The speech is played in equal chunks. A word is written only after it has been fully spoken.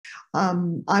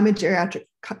I'm a geriatric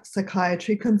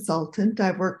psychiatry consultant.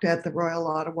 I've worked at the Royal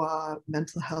Ottawa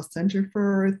Mental Health Centre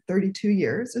for 32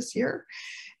 years this year.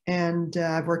 And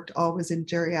I've worked always in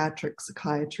geriatric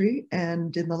psychiatry.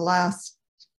 And in the last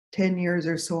 10 years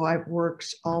or so, I've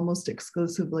worked almost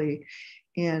exclusively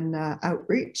in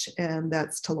outreach, and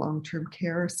that's to long-term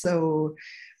care. So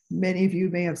many of you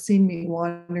may have seen me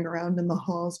wandering around in the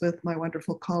halls with my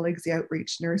wonderful colleagues, the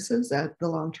outreach nurses at the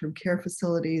long-term care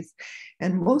facilities.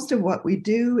 And most of what we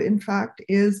do, in fact,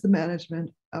 is the management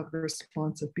of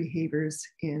responsive behaviors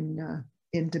in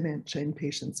dementia, in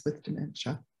patients with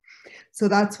dementia. So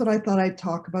that's what I thought I'd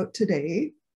talk about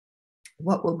today.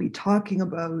 What we'll be talking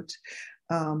about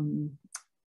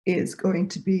is going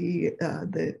to be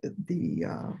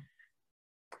the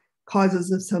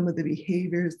causes of some of the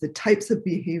behaviors, the types of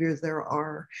behaviors there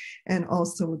are, and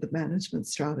also the management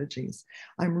strategies.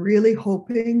 I'm really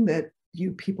hoping that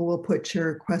you people will put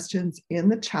your questions in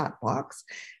the chat box,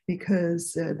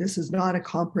 because this is not a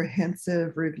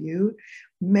comprehensive review.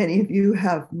 Many of you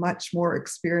have much more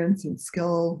experience and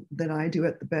skill than I do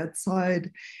at the bedside,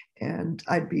 and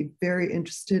I'd be very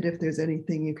interested if there's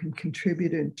anything you can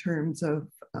contribute in terms of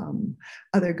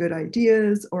other good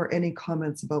ideas or any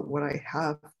comments about what I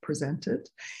have presented.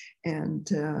 And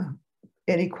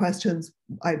any questions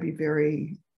I'd be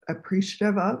very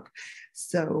appreciative of.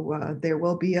 So there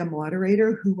will be a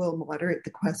moderator who will moderate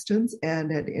the questions,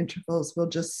 and at intervals we'll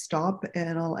just stop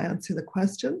and I'll answer the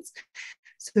questions.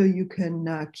 So you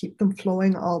can keep them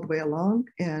flowing all the way along,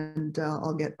 and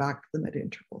I'll get back to them at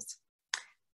intervals.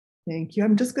 Thank you.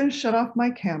 I'm just going to shut off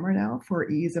my camera now for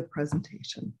ease of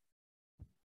presentation.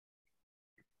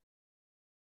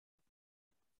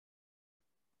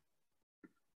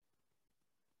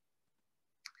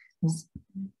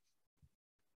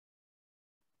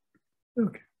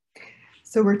 Okay,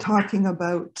 so we're talking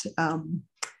about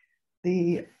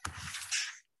the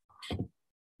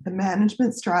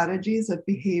management strategies of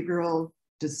behavioral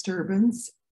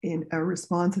disturbance in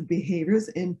responsive behaviors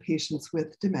in patients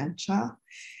with dementia.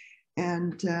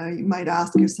 And you might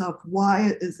ask yourself,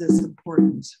 why is this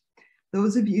important?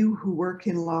 Those of you who work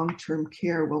in long-term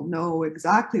care will know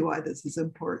exactly why this is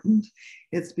important.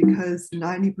 It's because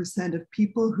 90% of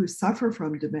people who suffer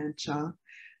from dementia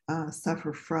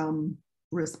suffer from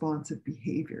responsive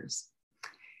behaviors.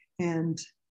 And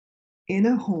in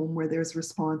a home where there's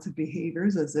responsive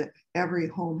behaviors, as every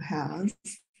home has,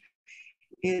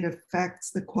 it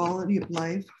affects the quality of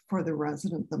life for the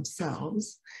resident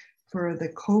themselves, for the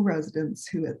co-residents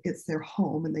who it's their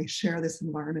home and they share this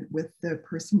environment with the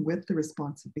person with the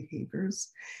responsive behaviors.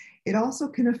 It also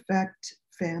can affect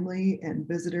family and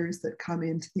visitors that come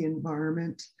into the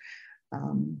environment,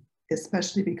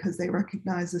 especially because they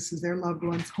recognize this is their loved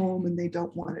one's home and they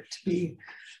don't want it to be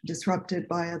disrupted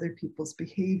by other people's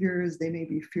behaviors. They may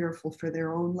be fearful for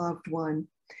their own loved one.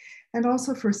 And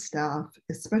also for staff,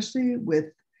 especially with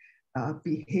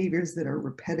behaviors that are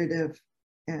repetitive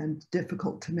and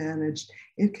difficult to manage,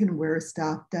 it can wear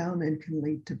staff down and can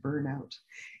lead to burnout.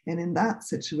 And in that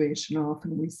situation,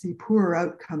 often we see poor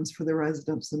outcomes for the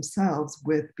residents themselves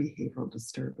with behavioral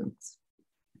disturbance.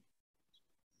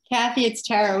 Kathy, it's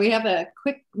Tara. We have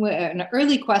an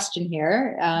early question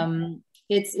here.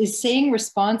 Is saying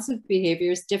responsive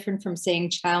behaviors different from saying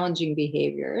challenging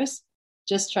behaviors?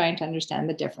 Just trying to understand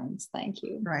the difference. Thank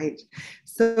you. Right.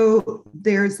 So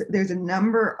there's a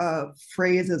number of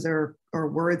phrases or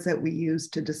words that we use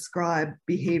to describe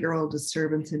behavioral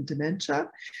disturbance in dementia.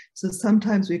 So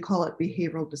sometimes we call it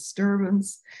behavioral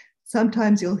disturbance.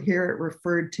 Sometimes you'll hear it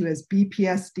referred to as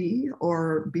BPSD,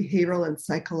 or behavioral and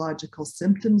psychological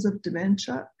symptoms of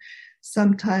dementia.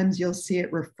 Sometimes you'll see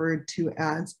it referred to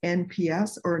as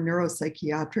NPS, or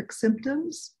neuropsychiatric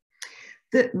symptoms.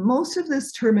 Most of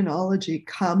this terminology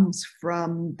comes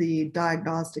from the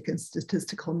Diagnostic and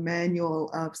Statistical Manual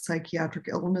of Psychiatric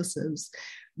Illnesses,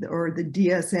 or the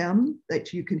DSM,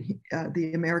 that you can,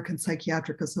 the American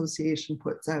Psychiatric Association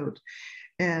puts out.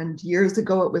 And years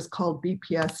ago it was called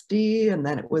BPSD, and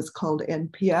then it was called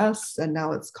NPS, and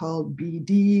now it's called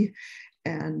BD.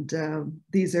 And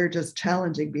these are just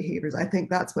challenging behaviors. I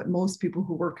think that's what most people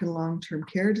who work in long-term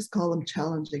care just call them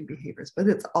challenging behaviors, but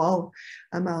it's all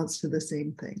amounts to the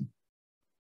same thing.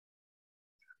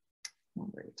 All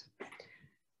right.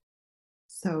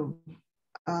 So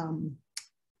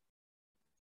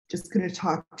just going to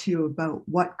talk to you about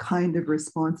what kind of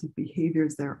responsive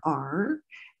behaviors there are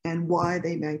and why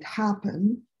they might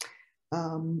happen.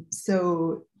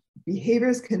 So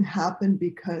behaviors can happen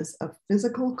because of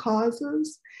physical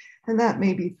causes, and that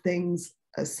may be things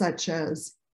such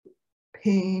as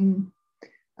pain,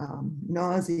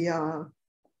 nausea,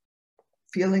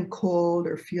 feeling cold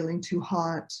or feeling too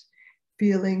hot,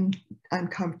 feeling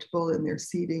uncomfortable in their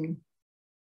seating.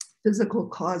 Physical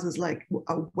causes like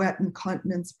a wet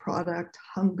incontinence product,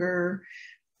 hunger,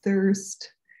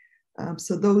 thirst.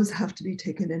 So those have to be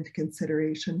taken into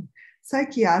consideration.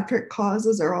 Psychiatric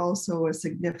causes are also a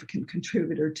significant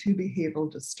contributor to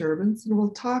behavioral disturbance, and we'll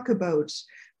talk about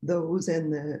those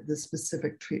and the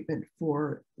specific treatment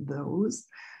for those.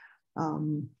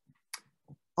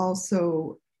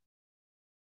 Also,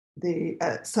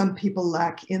 some people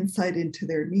lack insight into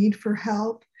their need for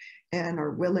help and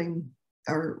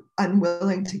are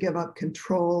unwilling to give up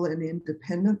control and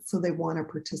independence, so they want to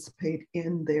participate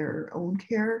in their own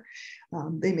care.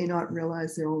 They may not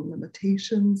realize their own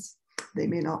limitations. They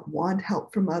may not want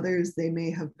help from others. They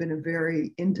may have been a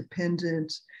very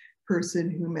independent person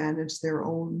who managed their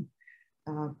own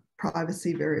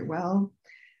privacy very well.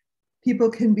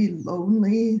 People can be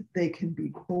lonely. They can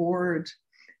be bored.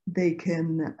 They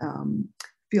can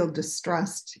feel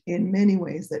distressed in many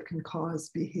ways that can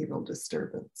cause behavioral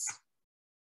disturbance.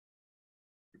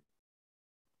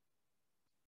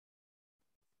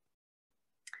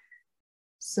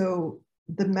 So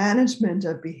the management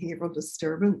of behavioral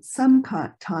disturbance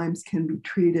sometimes can be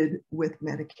treated with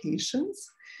medications.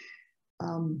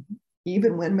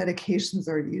 Even when medications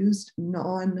are used,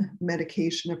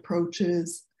 non-medication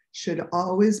approaches should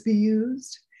always be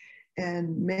used,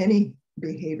 and many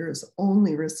behaviors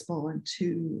only respond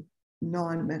to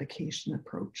non-medication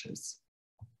approaches.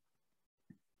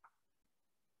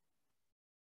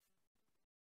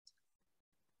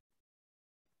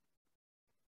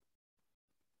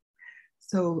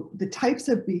 So the types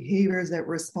of behaviors that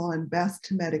respond best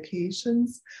to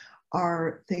medications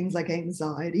are things like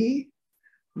anxiety,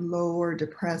 low or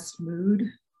depressed mood.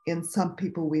 In some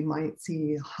people, we might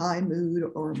see high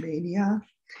mood or mania.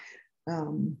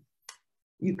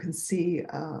 You can see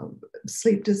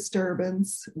sleep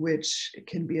disturbance, which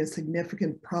can be a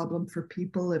significant problem for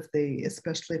people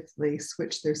especially if they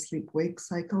switch their sleep-wake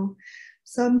cycle.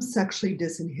 Some sexually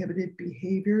disinhibited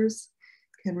behaviors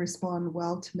can respond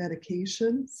well to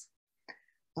medications.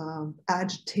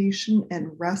 Agitation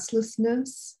and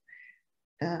restlessness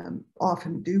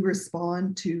often do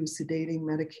respond to sedating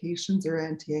medications or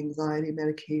anti-anxiety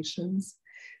medications.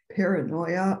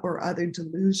 Paranoia or other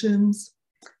delusions,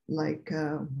 like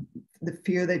the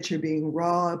fear that you're being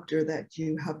robbed or that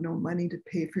you have no money to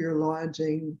pay for your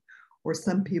lodging, or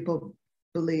some people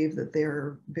believe that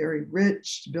they're very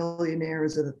rich,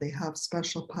 billionaires, or that they have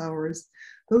special powers.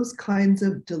 Those kinds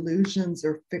of delusions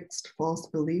or fixed false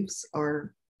beliefs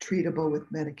are treatable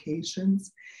with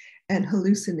medications, and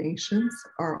hallucinations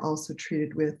are also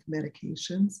treated with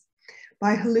medications.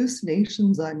 By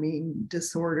hallucinations, I mean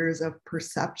disorders of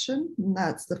perception, and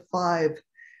that's the 5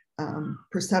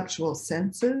 perceptual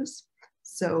senses.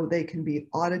 So they can be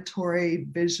auditory,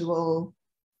 visual,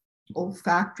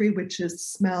 olfactory, which is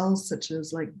smells such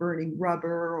as like burning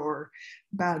rubber or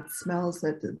bad smells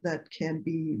that can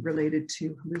be related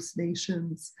to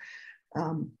hallucinations.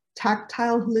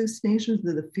 Tactile hallucinations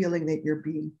are the feeling that you're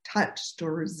being touched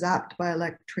or zapped by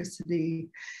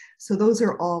electricity. So those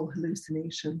are all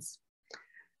hallucinations.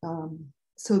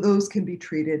 So those can be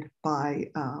treated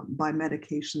by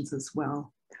medications as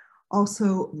well.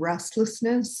 Also,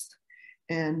 restlessness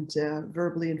and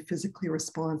verbally and physically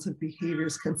responsive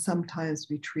behaviors can sometimes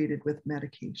be treated with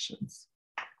medications.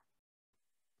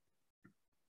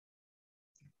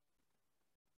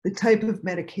 The type of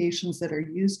medications that are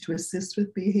used to assist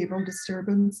with behavioral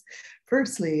disturbance,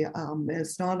 firstly,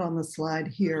 it's not on the slide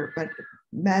here, but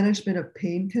management of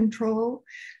pain control.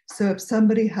 So if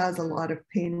somebody has a lot of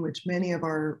pain, which many of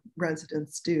our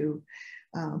residents do,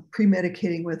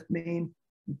 pre-medicating with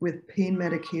pain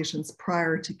medications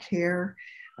prior to care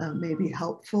may be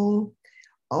helpful.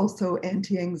 Also,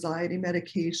 anti-anxiety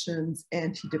medications,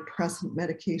 antidepressant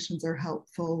medications are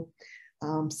helpful.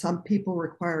 Some people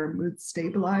require mood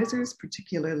stabilizers,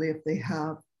 particularly if they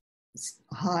have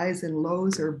highs and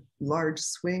lows or large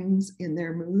swings in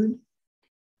their mood.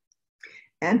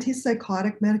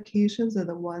 Antipsychotic medications are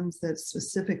the ones that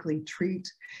specifically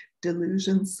treat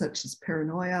delusions such as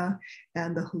paranoia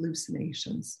and the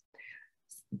hallucinations.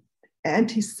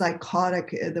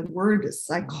 Antipsychotic, the word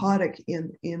psychotic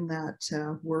in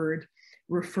that word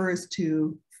refers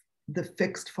to the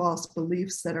fixed false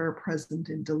beliefs that are present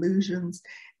in delusions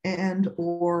and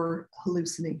or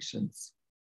hallucinations.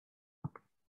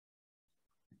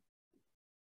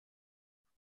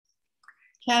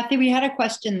 Kathy, we had a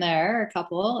question there, a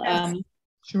couple. Yes,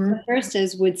 sure. The first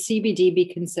is, would CBD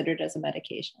be considered as a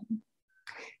medication?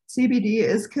 CBD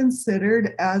is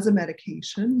considered as a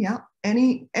medication, yeah.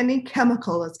 Any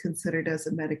chemical is considered as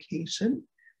a medication.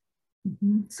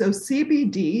 So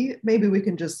CBD, maybe we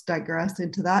can just digress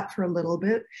into that for a little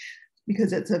bit,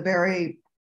 because it's a very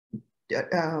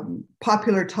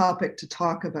popular topic to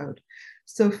talk about.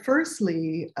 So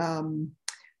firstly,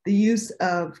 the use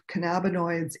of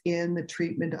cannabinoids in the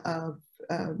treatment of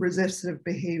resistive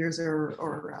behaviors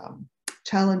or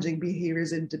challenging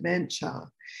behaviors in dementia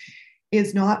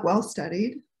is not well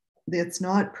studied. It's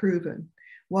not proven.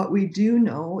 What we do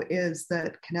know is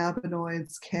that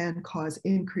cannabinoids can cause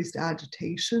increased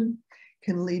agitation,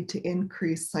 can lead to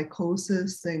increased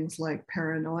psychosis, things like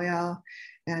paranoia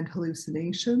and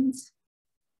hallucinations.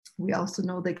 We also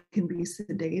know they can be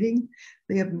sedating.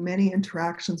 They have many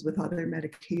interactions with other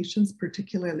medications,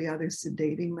 particularly other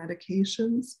sedating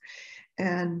medications.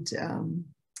 And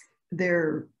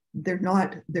their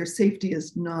safety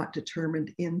is not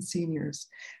determined in seniors.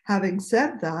 Having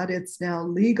said that, it's now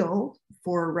legal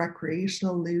for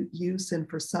recreational use and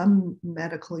for some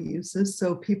medical uses.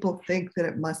 So people think that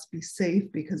it must be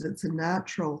safe because it's a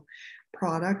natural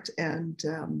product, and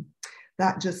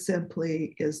that just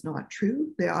simply is not true.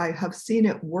 I have seen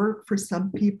it work for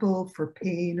some people for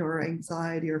pain or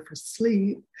anxiety or for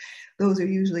sleep. Those are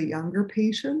usually younger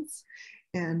patients.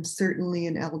 And certainly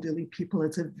in elderly people,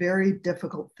 it's a very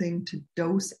difficult thing to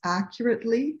dose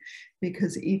accurately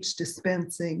because each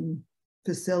dispensing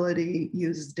facility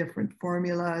uses different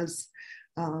formulas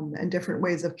and different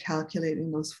ways of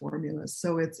calculating those formulas.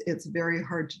 So it's very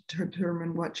hard to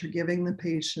determine what you're giving the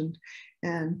patient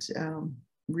and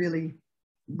really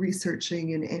researching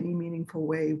in any meaningful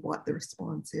way what the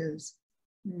response is.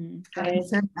 Having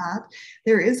said that,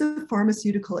 there is a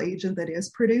pharmaceutical agent that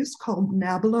is produced called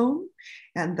nabilone,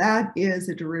 and that is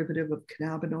a derivative of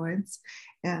cannabinoids,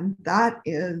 and that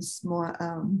is more,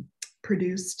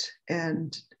 produced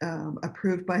and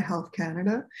approved by Health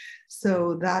Canada.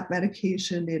 So that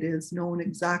medication, it is known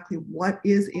exactly what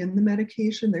is in the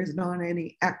medication. There's not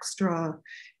any extra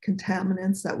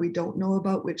contaminants that we don't know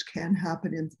about, which can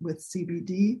happen with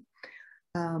CBD.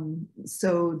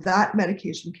 So that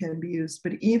medication can be used,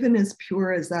 but even as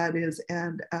pure as that is,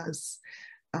 and as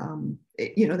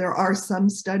there are some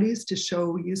studies to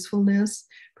show usefulness,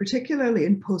 particularly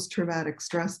in post-traumatic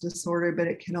stress disorder, but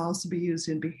it can also be used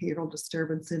in behavioral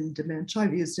disturbance in dementia.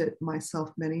 I've used it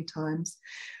myself many times.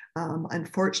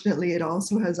 Unfortunately, it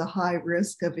also has a high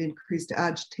risk of increased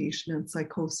agitation and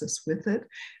psychosis with it,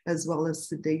 as well as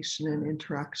sedation and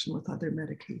interaction with other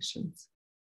medications.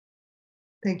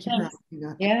 Thank you for asking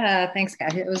that. Yeah, thanks,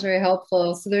 Kathy. It was very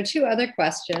helpful. So there are two other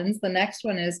questions. The next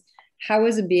one is, how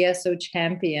as a BSO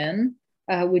champion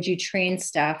would you train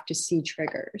staff to see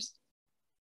triggers?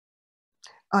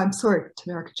 I'm sorry,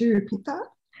 Tamara, could you repeat that?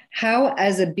 How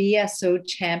as a BSO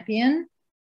champion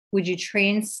would you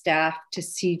train staff to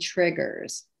see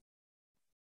triggers?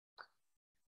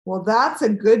 Well, that's a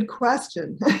good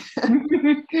question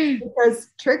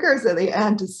because triggers are the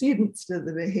antecedents to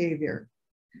the behavior.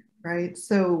 Right?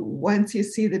 So once you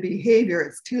see the behavior,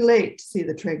 it's too late to see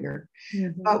the trigger.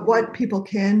 But what people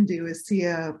can do is see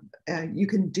you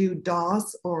can do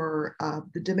DOS or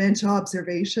the Dementia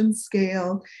Observation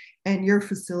Scale, and your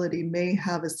facility may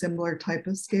have a similar type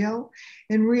of scale.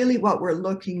 And really what we're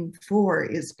looking for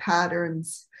is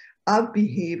patterns of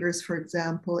behaviors. For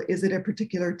example, is it a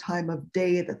particular time of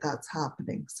day that that's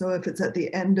happening? So if it's at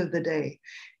the end of the day,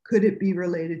 could it be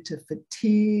related to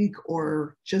fatigue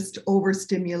or just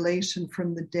overstimulation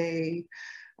from the day?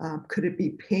 Could it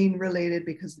be pain related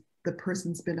because the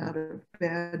person's been out of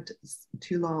bed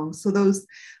too long? So those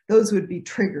would be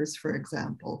triggers, for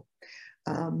example.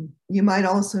 You might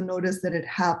also notice that it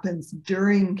happens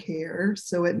during care.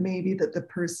 So it may be that the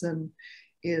person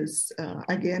is,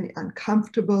 again,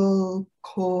 uncomfortable,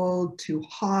 cold, too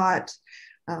hot.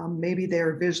 Maybe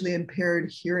they're visually impaired,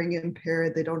 hearing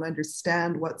impaired, they don't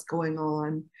understand what's going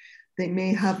on. They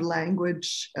may have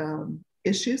language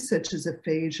issues such as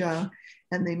aphasia,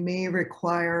 and they may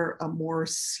require a more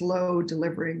slow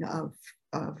delivering of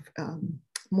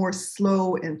more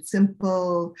slow and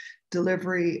simple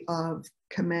delivery of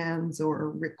commands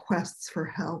or requests for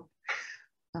help.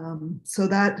 So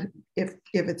that if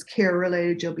it's care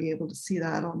related, you'll be able to see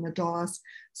that on the DOS.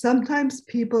 Sometimes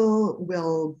people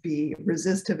will be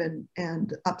resistive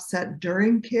and upset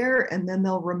during care, and then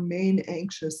they'll remain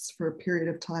anxious for a period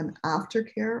of time after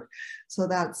care. So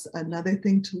that's another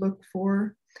thing to look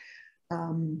for.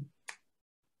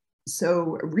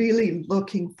 So really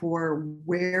looking for,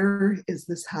 where is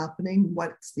this happening?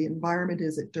 What's the environment?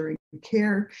 Is it during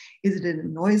care? Is it in a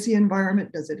noisy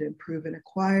environment? Does it improve in a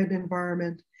quiet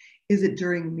environment? Is it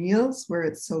during meals where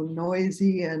it's so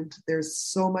noisy and there's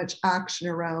so much action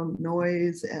around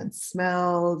noise and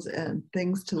smells and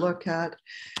things to look at?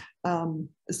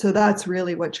 So that's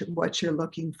really what you're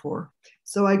looking for.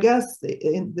 So I guess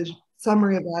in the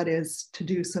summary of that is to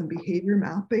do some behavior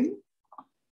mapping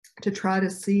to try to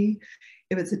see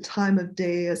if it's a time of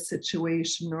day, a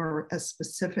situation, or a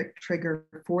specific trigger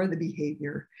for the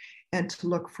behavior, and to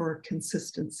look for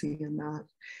consistency in that.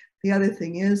 The other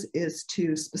thing is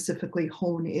to specifically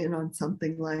hone in on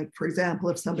something like, for example,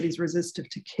 if somebody's resistive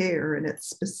to care and it's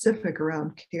specific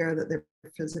around care that they're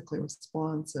physically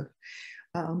responsive,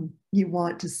 you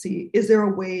want to see, is there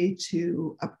a way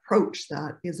to approach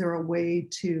that? Is there a way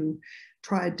to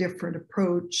try a different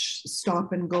approach,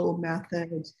 stop and go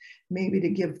method, maybe to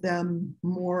give them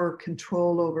more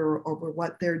control over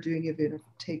what they're doing, even if it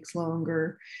takes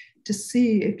longer, to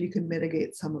see if you can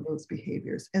mitigate some of those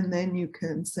behaviors. And then you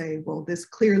can say, well, this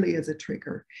clearly is a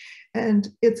trigger. And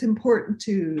it's important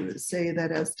to say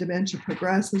that as dementia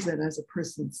progresses and as a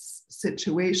person's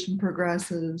situation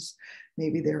progresses,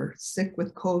 maybe they're sick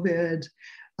with COVID,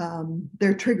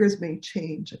 their triggers may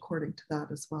change according to that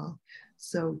as well.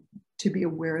 So to be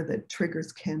aware that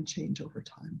triggers can change over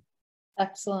time.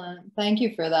 Excellent. Thank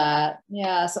you for that.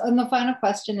 Yeah. So, and the final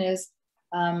question is,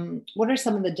 what are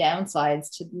some of the downsides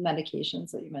to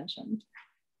medications that you mentioned?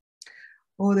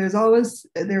 Oh, there's always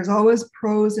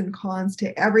pros and cons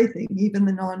to everything, even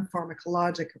the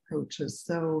non-pharmacologic approaches.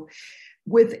 So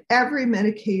with every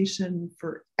medication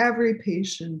for every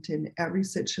patient in every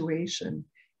situation,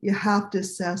 you have to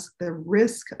assess the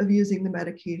risk of using the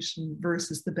medication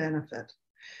versus the benefit.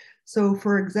 So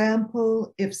for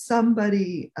example, if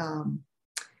somebody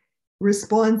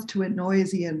responds to a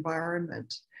noisy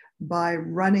environment by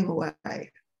running away,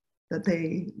 that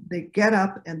they get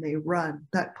up and they run,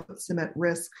 that puts them at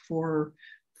risk for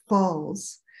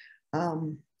falls.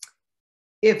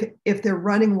 If they're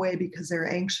running away because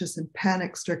they're anxious and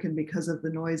panic stricken because of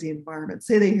the noisy environment,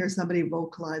 say they hear somebody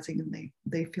vocalizing and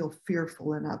they feel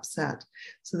fearful and upset,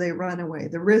 so they run away.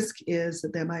 The risk is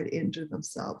that they might injure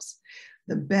themselves.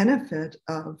 The benefit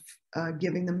of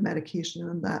giving them medication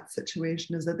in that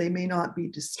situation is that they may not be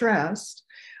distressed.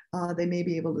 They may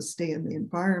be able to stay in the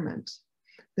environment.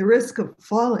 The risk of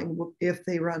falling if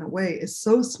they run away is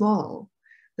so small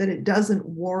that it doesn't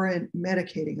warrant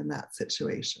medicating in that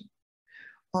situation.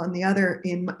 On the other,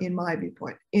 in my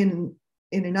viewpoint, in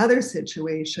another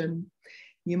situation,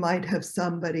 you might have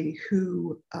somebody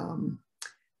who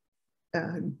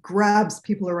grabs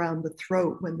people around the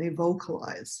throat when they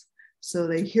vocalize. So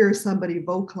they hear somebody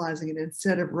vocalizing, and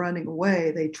instead of running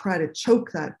away, they try to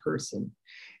choke that person.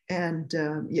 And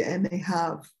they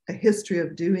have a history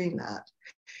of doing that.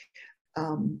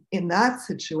 In that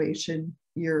situation,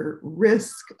 your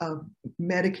risk of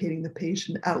medicating the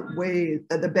patient outweighs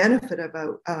the benefit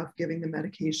of giving the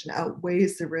medication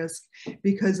outweighs the risk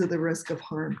because of the risk of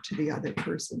harm to the other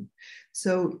person.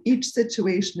 So each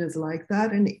situation is like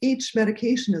that, and each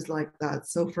medication is like that.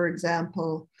 So for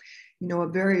example, a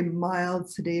very mild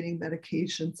sedating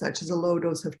medication such as a low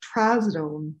dose of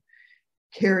trazodone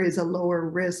carries a lower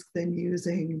risk than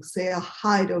using, say, a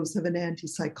high dose of an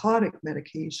antipsychotic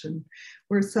medication,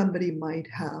 where somebody might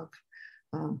have,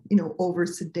 over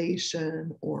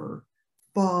sedation or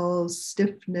falls,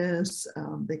 stiffness.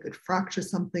 They could fracture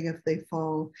something if they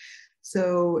fall.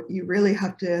 So you really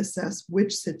have to assess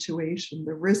which situation,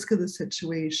 the risk of the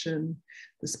situation,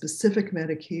 the specific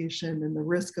medication, and the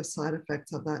risk of side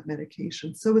effects of that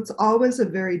medication. So it's always a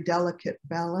very delicate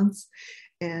balance,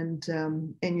 and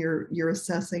you're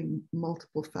assessing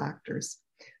multiple factors.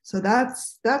 So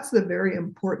that's the very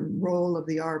important role of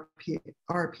the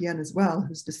RPN as well,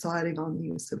 who's deciding on the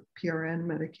use of PRN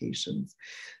medications.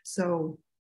 So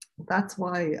that's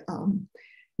why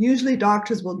usually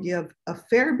doctors will give a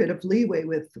fair bit of leeway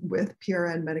with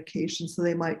PRN medication. So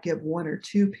they might give 1 or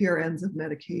 2 PRNs of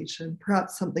medication,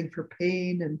 perhaps something for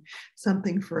pain and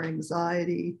something for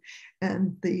anxiety.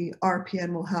 And the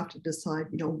RPN will have to decide,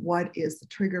 what is the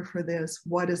trigger for this?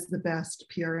 What is the best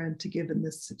PRN to give in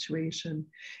this situation?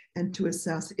 And to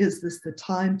assess, is this the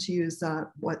time to use that?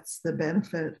 What's the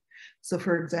benefit? So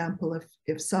for example,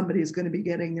 if somebody's going to be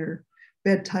getting their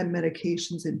bedtime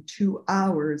medications in 2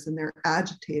 hours and they're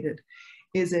agitated,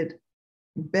 is it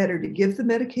better to give the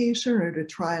medication or to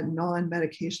try a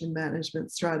non-medication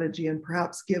management strategy and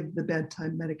perhaps give the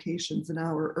bedtime medications an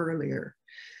hour earlier?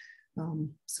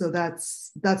 So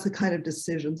that's the kind of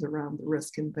decisions around the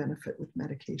risk and benefit with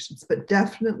medications. But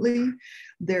definitely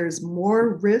there's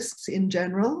more risks in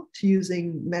general to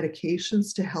using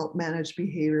medications to help manage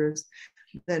behaviors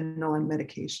than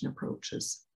non-medication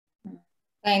approaches.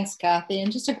 Thanks, Kathy.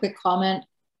 And just a quick comment.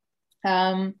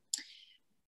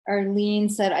 Arlene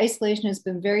said, isolation has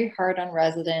been very hard on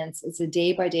residents. It's a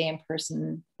day by day in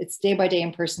person. It's day by day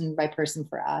and person by person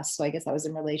for us. So I guess that was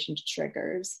in relation to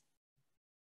triggers.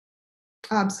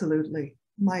 Absolutely.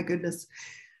 My goodness.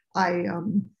 I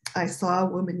saw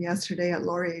a woman yesterday at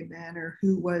Laurier Manor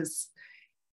who was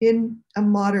in a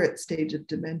moderate stage of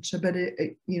dementia, but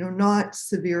not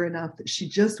severe enough that she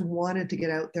just wanted to get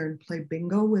out there and play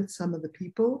bingo with some of the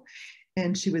people.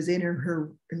 And she was in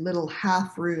her little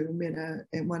half room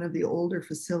in one of the older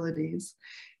facilities.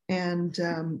 And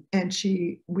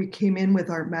we came in with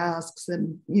our masks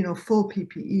and, full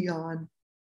PPE on.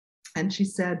 And she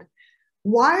said,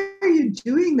 "Why are you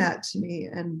doing that to me?"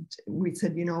 And we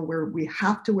said, we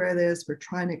have to wear this. We're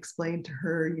trying to explain to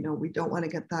her, we don't want to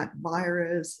get that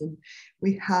virus and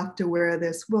we have to wear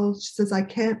this. Well, she says, "I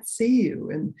can't see you."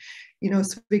 And,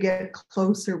 so we get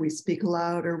closer, we speak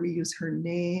louder, we use her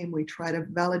name, we try to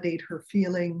validate her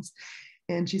feelings.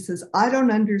 And she says, "I don't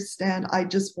understand. I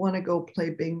just want to go play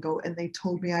bingo. And they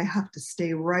told me I have to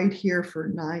stay right here for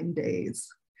 9 days."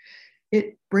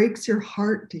 It breaks your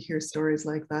heart to hear stories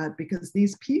like that because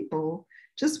these people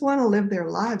just want to live their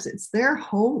lives. It's their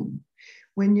home.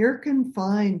 When you're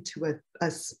confined to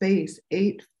a space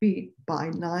 8 feet by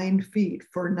 9 feet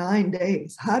for 9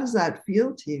 days, how does that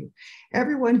feel to you?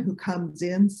 Everyone who comes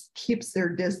in keeps their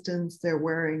distance. They're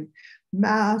wearing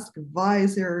mask,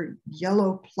 visor,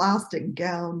 yellow plastic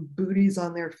gown, booties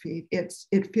on their feet.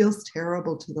 It feels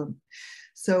terrible to them.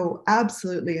 So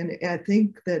absolutely. And I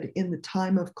think that in the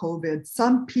time of COVID,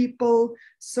 some people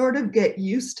sort of get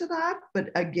used to that. But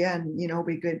again,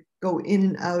 we could go in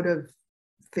and out of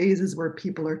phases where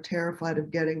people are terrified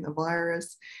of getting the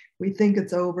virus. We think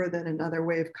it's over, then another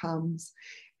wave comes.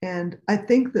 And I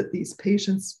think that these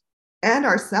patients and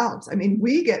ourselves,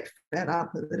 we get fed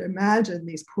up with it. Imagine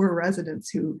these poor residents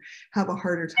who have a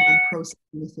harder time processing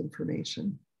this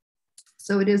information.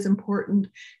 So it is important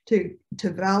to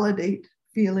validate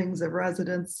feelings of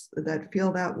residents that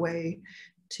feel that way,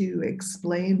 to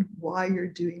explain why you're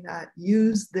doing that,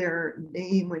 use their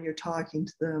name when you're talking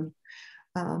to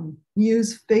them,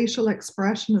 use facial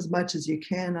expression as much as you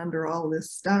can under all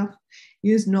this stuff,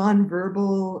 use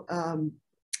nonverbal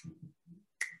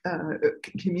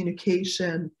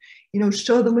communication,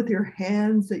 show them with your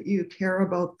hands that you care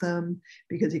about them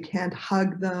because you can't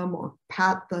hug them or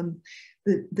pat them.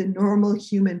 The normal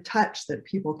human touch that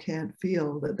people can't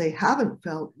feel, that they haven't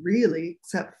felt really,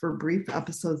 except for brief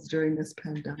episodes during this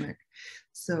pandemic.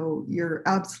 So you're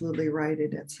absolutely right.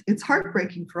 It's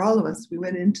heartbreaking for all of us. We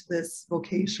went into this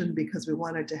vocation because we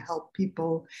wanted to help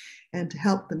people and to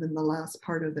help them in the last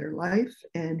part of their life.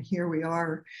 And here we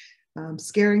are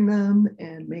scaring them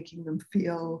and making them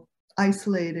feel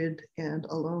isolated and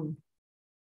alone.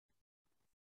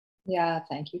 Yeah,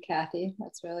 thank you, Kathy.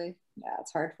 That's really,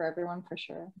 it's hard for everyone for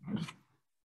sure.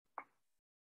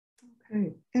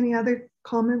 Okay, any other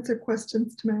comments or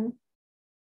questions to Mary?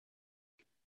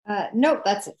 Nope,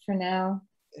 that's it for now.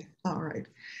 All right,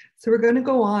 so we're going to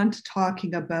go on to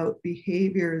talking about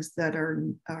behaviors that are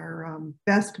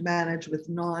best managed with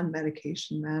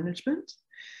non-medication management,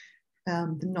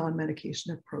 the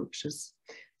non-medication approaches.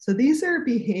 So these are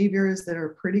behaviors that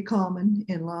are pretty common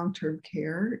in long-term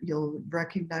care. You'll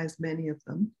recognize many of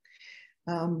them.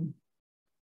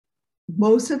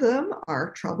 Most of them are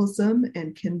troublesome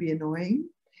and can be annoying.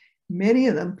 Many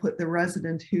of them put the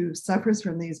resident who suffers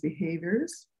from these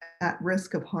behaviors at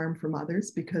risk of harm from others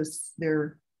because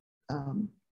they're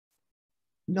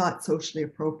not socially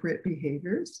appropriate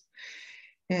behaviors.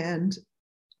 And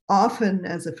often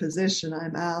as a physician,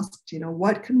 I'm asked,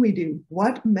 what can we do?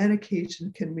 What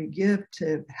medication can we give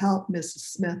to help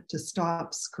Mrs. Smith to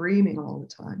stop screaming all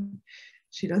the time?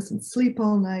 She doesn't sleep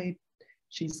all night.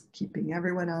 She's keeping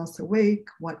everyone else awake.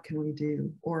 What can we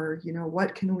do? Or,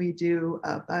 what can we do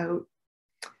about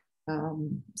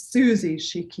Susie?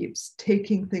 She keeps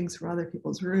taking things from other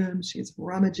people's rooms. She's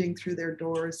rummaging through their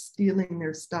doors, stealing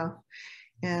their stuff.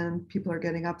 And people are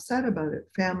getting upset about it.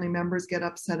 Family members get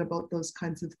upset about those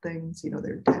kinds of things.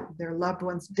 Their loved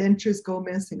ones' dentures go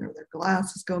missing or their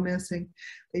glasses go missing.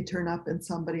 They turn up in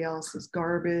somebody else's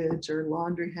garbage or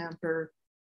laundry hamper.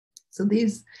 So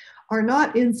these are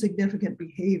not insignificant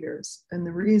behaviors. And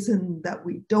the reason that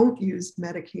we don't use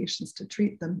medications to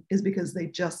treat them is because they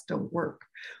just don't work.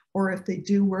 Or if they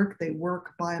do work, they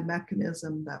work by a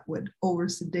mechanism that would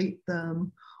oversedate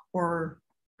them, or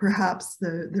perhaps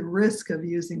the risk of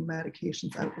using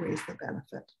medications outweighs the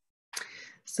benefit.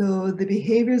 So the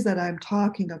behaviors that I'm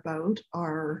talking about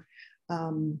are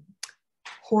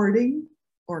hoarding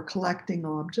or collecting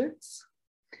objects.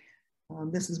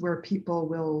 This is where people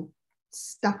will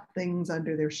stuff things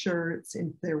under their shirts,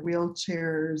 in their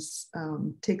wheelchairs,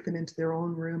 take them into their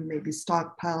own room, maybe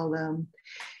stockpile them.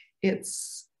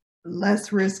 It's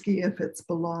less risky if it's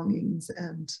belongings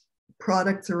and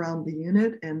products around the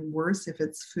unit, and worse if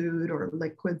it's food or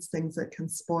liquids, things that can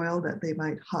spoil that they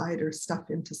might hide or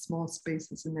stuff into small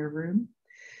spaces in their room.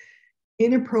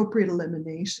 Inappropriate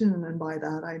elimination, and by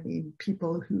that I mean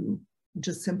people who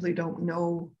just simply don't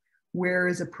know where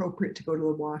is appropriate to go to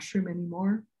the washroom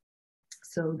anymore.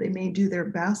 So they may do their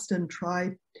best and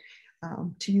try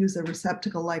to use a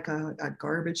receptacle like a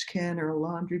garbage can or a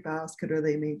laundry basket, or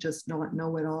they may just not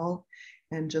know it all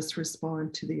and just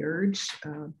respond to the urge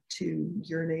to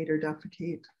urinate or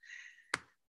defecate.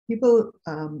 People,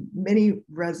 many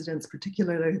residents,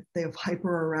 particularly if they have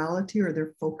hyperorality or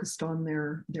they're focused on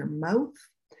their mouth,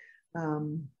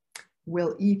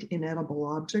 will eat inedible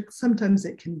objects. Sometimes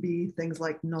it can be things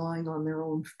like gnawing on their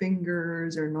own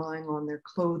fingers or gnawing on their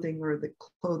clothing or the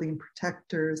clothing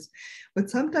protectors. But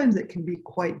sometimes it can be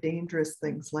quite dangerous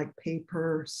things like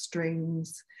paper,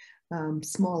 strings,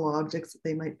 small objects that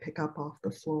they might pick up off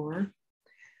the floor.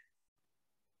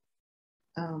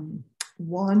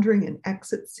 Wandering and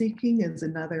exit seeking is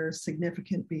another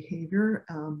significant behavior.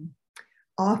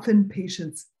 Often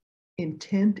patients'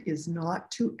 intent is not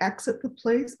to exit the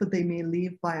place, but they may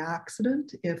leave by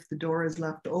accident if the door is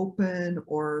left open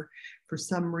or for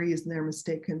some reason they're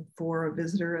mistaken for a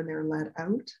visitor and they're let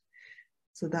out.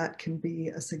 So that can be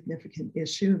a significant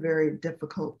issue, very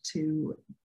difficult to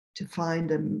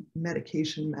find a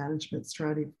medication management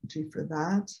strategy for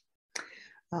that.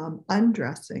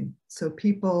 Undressing. So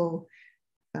people,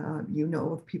 you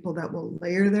know of people that will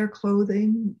layer their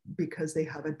clothing because they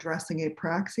have a dressing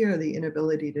apraxia or the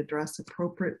inability to dress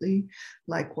appropriately.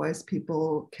 Likewise,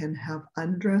 people can have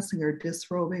undressing or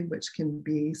disrobing, which can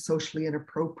be socially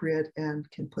inappropriate and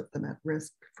can put them at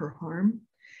risk for harm.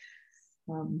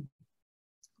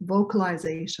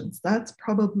 Vocalizations, that's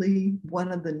probably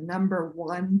one of the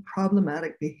 #1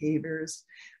 problematic behaviors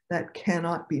that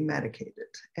cannot be medicated.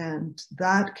 And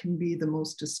that can be the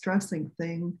most distressing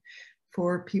thing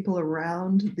for people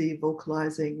around the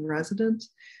vocalizing resident.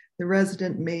 The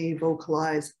resident may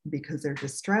vocalize because they're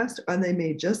distressed, or they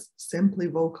may just simply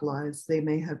vocalize. They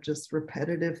may have just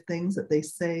repetitive things that they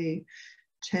say,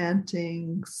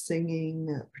 chanting,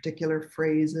 singing particular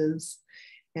phrases,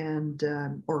 and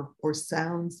or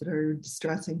sounds that are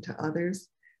distressing to others.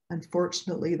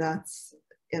 Unfortunately, that's,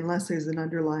 unless there's an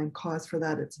underlying cause for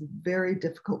that, it's very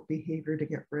difficult behavior to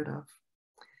get rid of.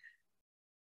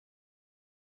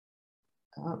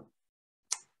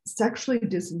 Sexually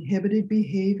disinhibited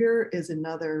behavior is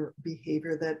another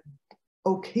behavior that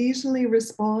occasionally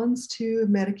responds to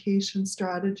medication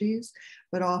strategies,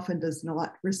 but often does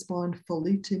not respond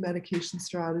fully to medication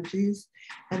strategies.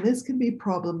 And this can be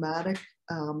problematic,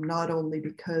 not only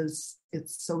because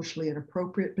it's socially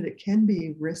inappropriate, but it can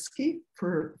be risky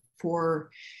for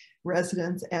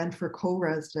residents and for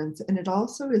co-residents. And it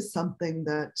also is something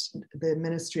that the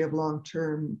Ministry of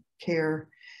Long-Term Care,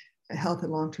 Health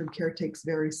and Long-Term Care takes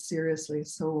very seriously.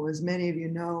 So as many of you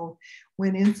know,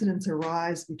 when incidents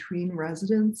arise between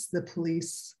residents, the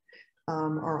police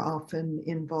are often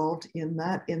involved in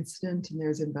that incident, and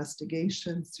there's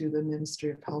investigations through the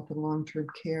Ministry of Health and Long-Term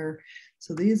Care.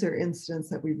 So these are incidents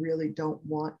that we really don't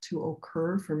want to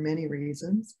occur for many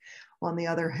reasons. On the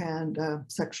other hand,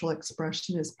 sexual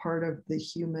expression is part of the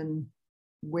human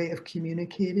way of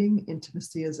communicating.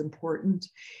 Intimacy is important,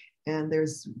 and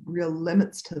there's real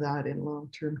limits to that in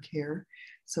long-term care.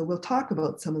 So we'll talk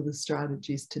about some of the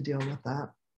strategies to deal with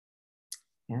that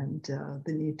and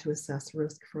the need to assess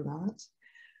risk for that.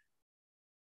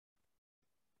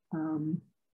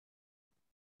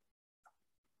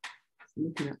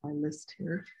 Looking at my list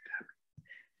here.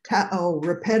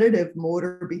 Repetitive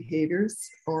motor behaviors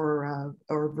or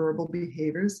verbal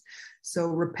behaviors. So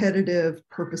repetitive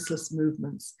purposeless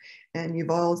movements. And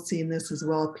you've all seen this as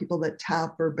well, people that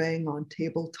tap or bang on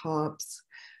tabletops,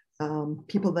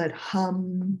 people that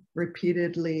hum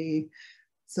repeatedly.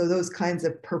 So those kinds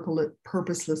of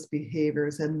purposeless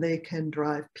behaviors, and they can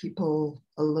drive people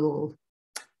a little,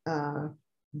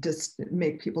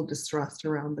 make people distressed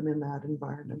around them in that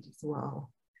environment as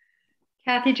well.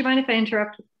 Kathy, do you mind if I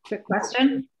interrupt with a quick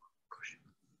question?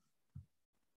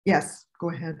 Yes, go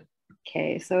ahead.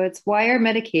 Okay, so it's, why are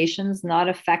medications not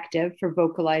effective for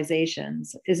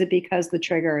vocalizations? Is it because the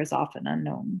trigger is often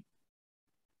unknown?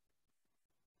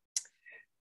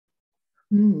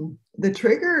 The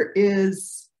trigger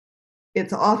is,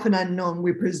 it's often unknown.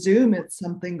 We presume it's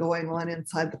something going on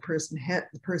inside the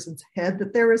person's head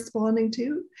that they're responding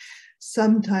to.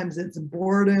 Sometimes it's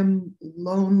boredom,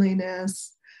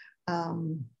 loneliness.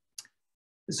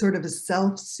 sort of a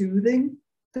self-soothing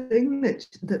thing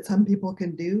that some people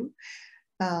can do.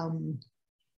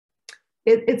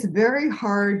 It's very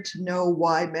hard to know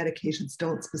why medications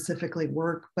don't specifically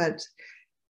work, but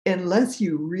unless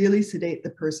you really sedate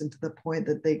the person to the point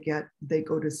that they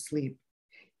go to sleep,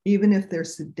 even if they're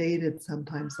sedated,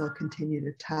 sometimes they'll continue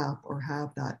to tap or have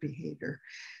that behavior.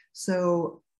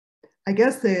 So I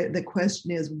guess the question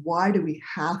is, why do we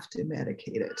have to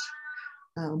medicate it?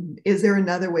 Is there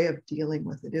another way of dealing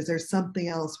with it? Is there something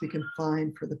else we can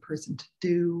find for the person to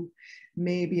do?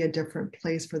 Maybe a different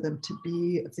place for them to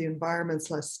be. If the environment's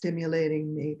less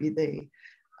stimulating, maybe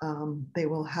they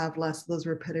will have less of those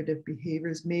repetitive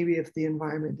behaviors. Maybe if the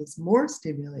environment is more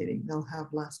stimulating, they'll have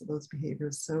less of those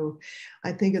behaviors. So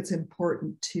I think it's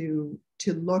important to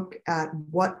look at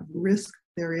what risk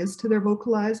there is to their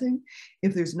vocalizing.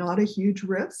 If there's not a huge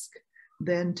risk,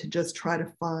 then to just try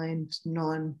to find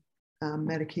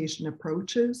non-medication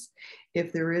approaches.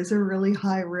 If there is a really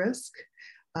high risk,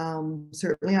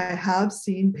 certainly I have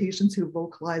seen patients who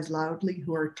vocalize loudly,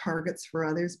 who are targets for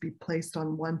others, be placed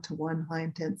on one-to-one high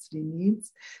intensity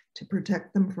needs to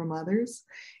protect them from others.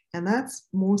 And that's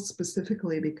most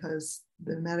specifically because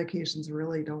the medications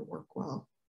really don't work well.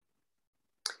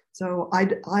 So I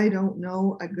don't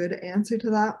know a good answer to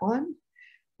that one.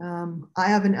 I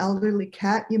have an elderly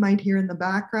cat you might hear in the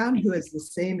background who has the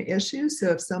same issue.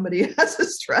 So if somebody has a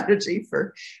strategy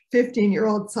for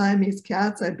 15-year-old Siamese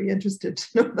cats, I'd be interested to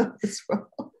know that as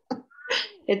well.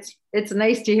 It's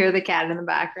nice to hear the cat in the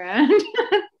background.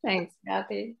 Thanks,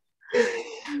 Kathy.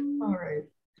 All right.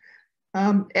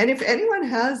 And if anyone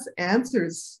has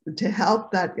answers to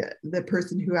help the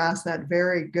person who asked that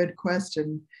very good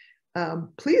question,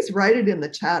 please write it in the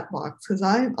chat box, because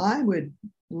I would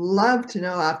love to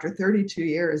know, after 32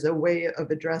 years, a way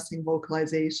of addressing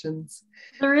vocalizations.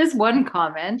 There is one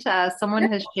comment.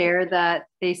 Someone has shared that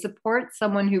they support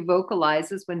someone who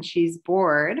vocalizes when she's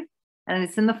bored, and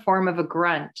it's in the form of a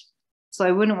grunt. So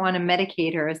I wouldn't want to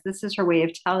medicate her, as this is her way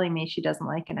of telling me she doesn't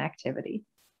like an activity.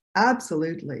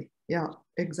 Absolutely. Yeah,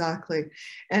 exactly.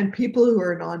 And people who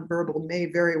are nonverbal may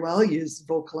very well use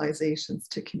vocalizations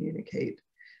to communicate.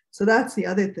 So that's the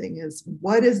other thing, is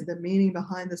what is the meaning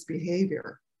behind this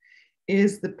behavior?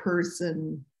 Is the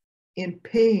person in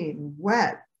pain,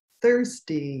 wet,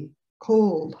 thirsty,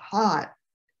 cold, hot,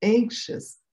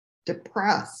 anxious,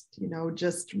 depressed,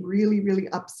 just really, really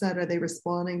upset? Are they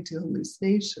responding to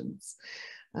hallucinations?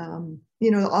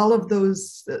 All of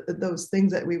those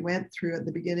things that we went through at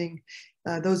the beginning,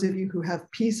 those of you who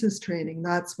have pieces training,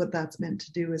 that's what that's meant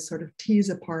to do, is sort of tease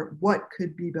apart what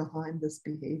could be behind this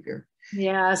behavior.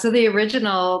 Yeah, so the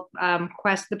original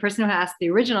the person who asked the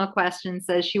original question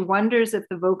says she wonders if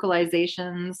the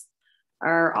vocalizations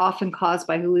are often caused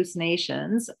by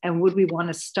hallucinations, and would we want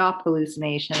to stop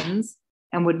hallucinations,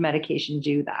 and would medication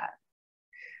do that?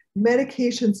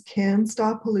 Medications can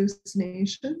stop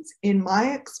hallucinations. In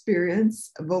my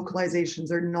experience,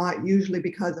 vocalizations are not usually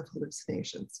because of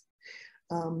hallucinations.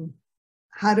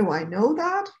 How do I know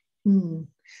that?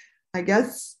 I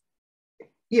guess,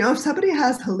 if somebody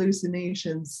has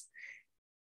hallucinations,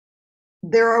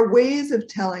 there are ways of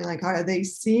telling, like, are they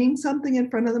seeing something in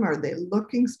front of them? Are they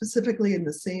looking specifically in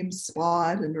the same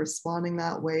spot and responding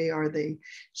that way? Are they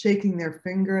shaking their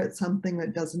finger at something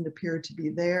that doesn't appear to be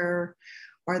there?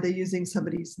 Are they using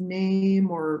somebody's name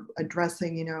or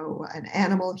addressing, an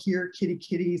animal here, kitty,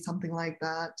 kitty, something like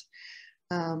that?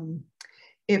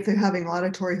 If they're having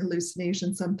auditory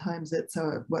hallucinations, sometimes it's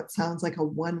what sounds like a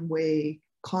one-way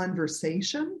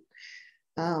conversation.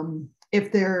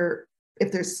 If they're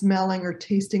smelling or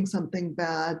tasting something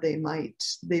bad, they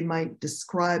might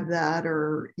describe that,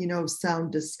 or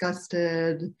sound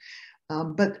disgusted.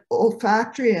 But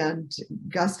olfactory and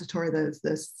gustatory,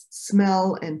 the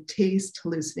smell and taste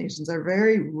hallucinations, are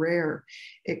very rare,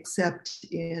 except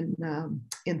in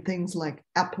things like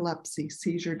epilepsy,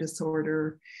 seizure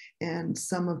disorder, and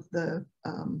some of the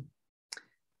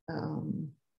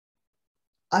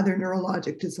other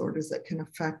neurologic disorders that can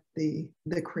affect the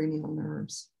cranial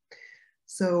nerves.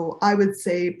 So I would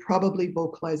say probably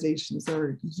vocalizations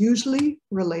are usually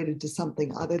related to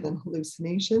something other than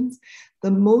hallucinations.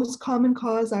 The most common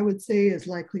cause, I would say, is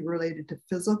likely related to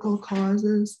physical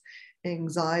causes,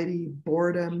 anxiety,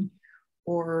 boredom,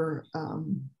 or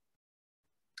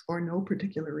no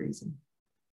particular reason.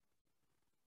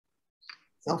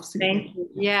 Thank you.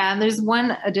 Yeah, and there's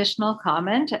one additional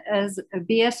comment. As a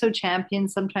BSO champion,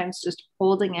 sometimes just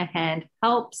holding a hand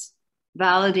helps,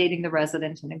 validating the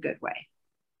resident in a good way.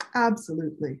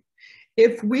 Absolutely.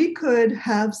 If we could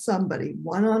have somebody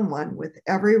one-on-one with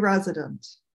every resident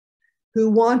who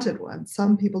wanted one,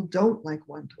 some people don't like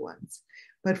one-to-ones,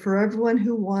 but for everyone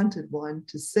who wanted one,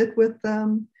 to sit with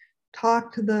them,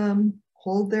 talk to them,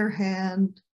 hold their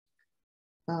hand.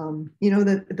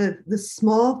 The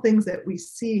small things that we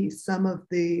see some of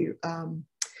the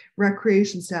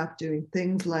recreation staff doing,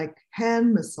 things like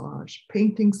hand massage,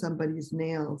 painting somebody's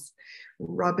nails,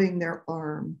 rubbing their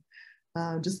arm,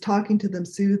 just talking to them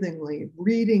soothingly,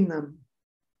 reading them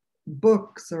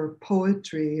books or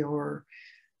poetry, or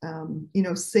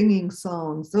singing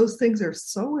songs. Those things are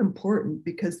so important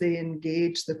because they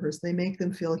engage the person. They make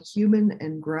them feel human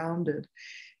and grounded.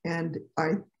 And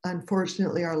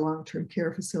unfortunately, our long-term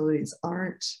care facilities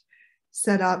aren't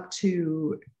set up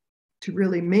to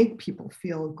really make people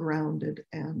feel grounded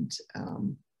and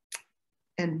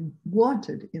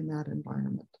wanted in that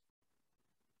environment.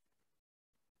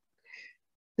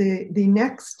 The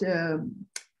next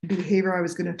behavior I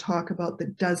was going to talk about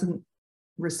that doesn't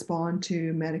respond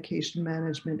to medication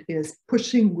management is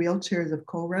pushing wheelchairs of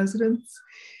co-residents.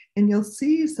 And you'll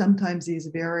see sometimes these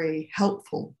very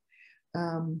helpful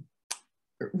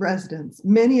residents,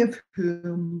 many of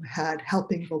whom had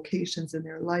helping vocations in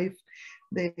their life.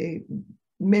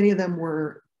 Many of them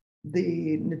were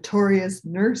the notorious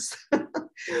nurse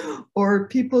or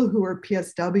people who were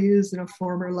PSWs in a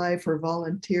former life, or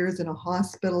volunteers in a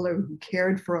hospital, or who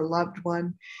cared for a loved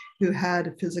one who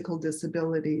had physical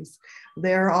disabilities.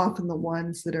 They're often the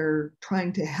ones that are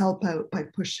trying to help out by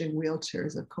pushing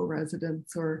wheelchairs of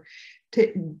co-residents, or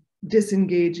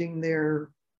disengaging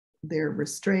their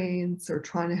restraints, or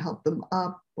trying to help them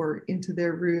up or into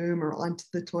their room or onto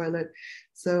the toilet.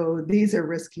 So these are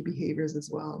risky behaviors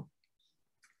as well.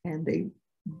 And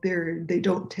they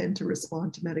don't tend to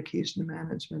respond to medication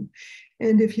management.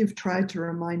 And if you've tried to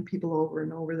remind people over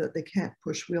and over that they can't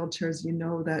push wheelchairs, you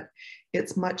know that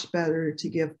it's much better to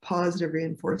give positive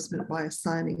reinforcement by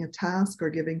assigning a task or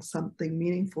giving something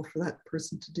meaningful for that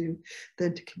person to do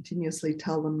than to continuously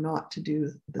tell them not to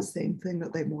do the same thing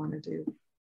that they want to do.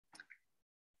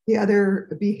 The other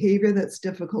behavior that's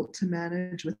difficult to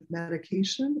manage with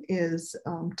medication is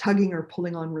tugging or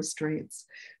pulling on restraints.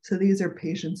 So these are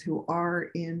patients who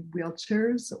are in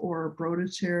wheelchairs or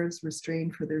Broda chairs,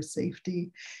 restrained for their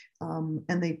safety,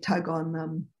 and they tug on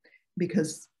them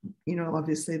because,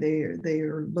 obviously they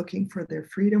are looking for their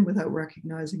freedom without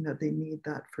recognizing that they need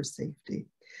that for safety.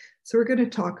 So we're going to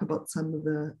talk about some of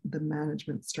the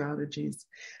management strategies.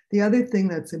 The other thing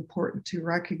that's important to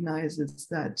recognize is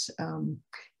that,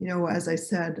 as I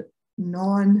said,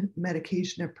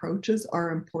 non-medication approaches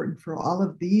are important for all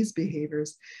of these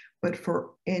behaviors, but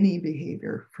for any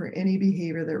behavior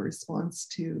that responds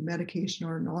to medication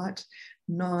or not,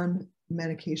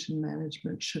 non-medication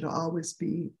management should always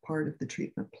be part of the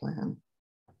treatment plan.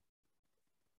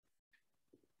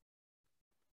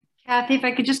 Kathy, if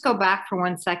I could just go back for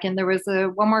 1 second, there was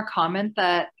one more comment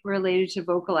that related to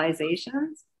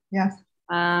vocalizations. Yes.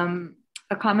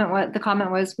 The comment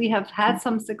was, we have had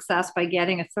some success by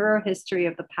getting a thorough history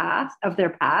of their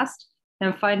past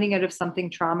and finding out if something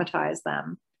traumatized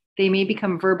them. They may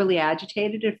become verbally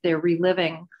agitated if they're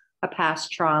reliving a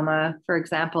past trauma, for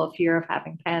example, a fear of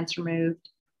having pants removed.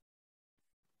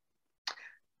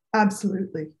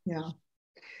 Absolutely, yeah.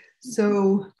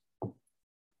 So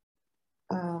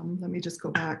let me just go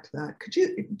back to that. Could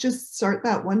you just start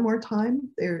that one more time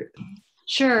there?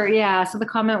 Sure, yeah. So the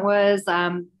comment was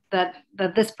that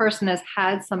this person has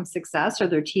had some success, or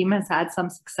their team has had some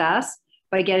success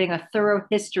by getting a thorough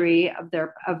history of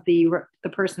the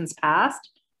person's past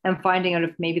and finding out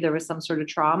if maybe there was some sort of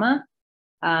trauma.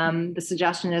 The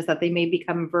suggestion is that they may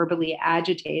become verbally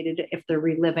agitated if they're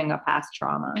reliving a past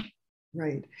trauma.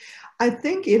 Right. I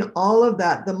think in all of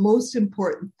that, the most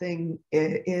important thing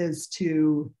is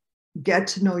to get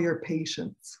to know your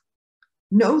patients.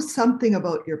 Know something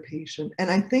about your patient. And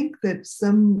I think that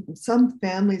some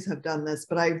families have done this,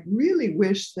 but I really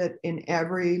wish that in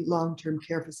every long-term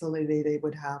care facility they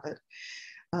would have it.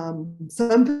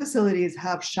 Some facilities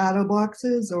have shadow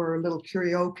boxes or little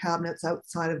curio cabinets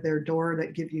outside of their door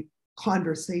that give you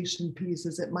conversation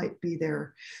pieces. It might be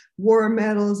their war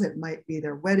medals, it might be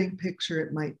their wedding picture,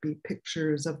 it might be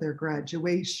pictures of their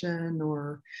graduation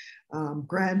or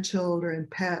grandchildren,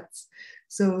 pets.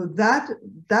 So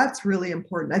that's really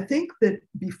important. I think that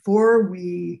before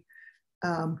we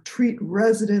treat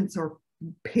residents or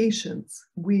patients,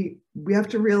 we have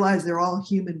to realize they're all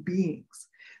human beings.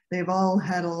 They've all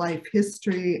had a life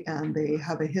history, and they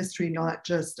have a history not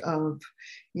just of,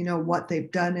 what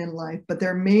they've done in life, but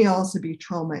there may also be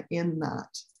trauma in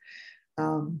that.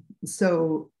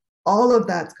 So all of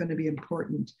that's going to be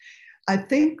important. I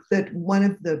think that one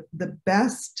of the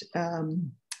best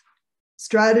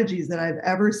strategies that I've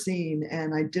ever seen,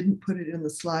 and I didn't put it in the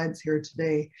slides here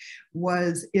today,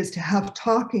 is to have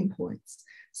talking points.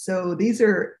 So these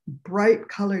are bright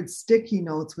colored sticky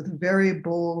notes with very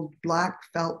bold black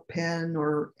felt pen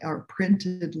or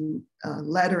printed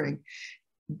lettering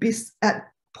at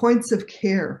points of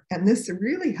care. And this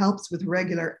really helps with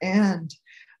regular and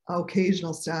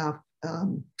occasional staff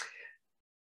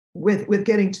with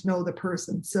getting to know the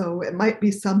person. So it might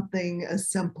be something as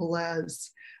simple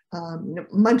as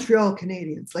Montreal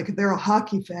Canadiens, like if they're a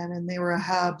hockey fan and they were a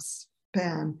Habs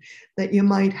fan, that you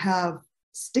might have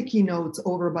sticky notes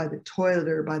over by the toilet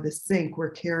or by the sink where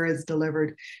care is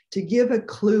delivered to give a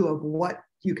clue of what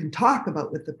you can talk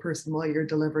about with the person while you're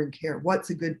delivering care. What's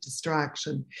a good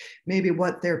distraction? Maybe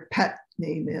what their pet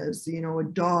name is, you know, a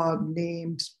dog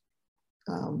named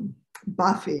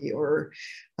Buffy, or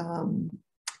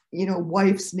you know,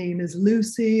 wife's name is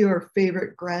Lucy, or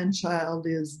favorite grandchild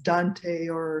is Dante,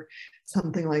 or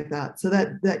something like that. So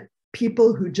that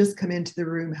people who just come into the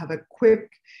room have a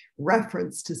quick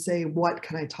reference to say, what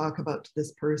can I talk about to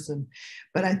this person?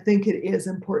 But I think it is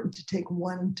important to take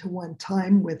one-to-one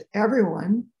time with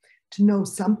everyone to know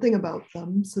something about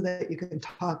them so that you can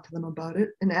talk to them about it.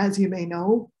 And as you may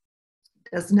know,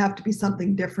 it doesn't have to be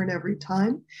something different every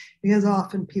time, because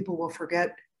often people will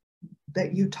forget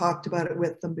that you talked about it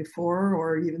with them before,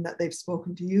 or even that they've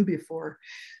spoken to you before.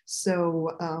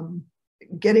 So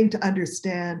getting to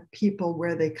understand people,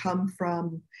 where they come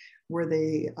from, were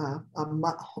they a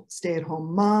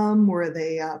stay-at-home mom, were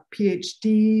they a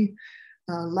PhD,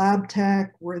 lab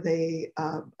tech, were they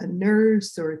a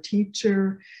nurse or a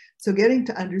teacher? So getting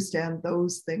to understand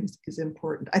those things is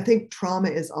important. I think trauma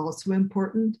is also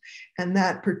important, and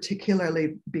that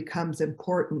particularly becomes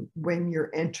important when you're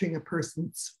entering a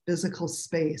person's physical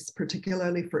space,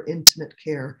 particularly for intimate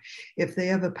care. If they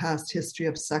have a past history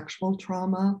of sexual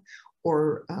trauma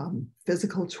or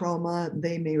physical trauma,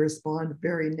 they may respond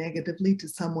very negatively to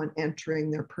someone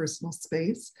entering their personal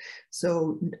space.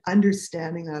 So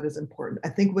understanding that is important. I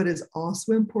think what is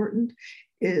also important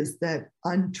is that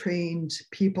untrained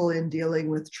people in dealing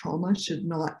with trauma should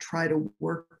not try to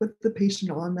work with the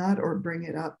patient on that, or bring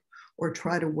it up, or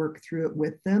try to work through it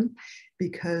with them,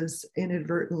 because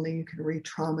inadvertently you can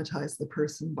re-traumatize the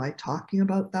person by talking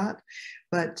about that.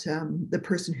 But the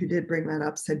person who did bring that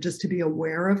up said just to be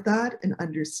aware of that and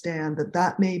understand that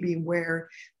that may be where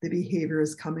the behavior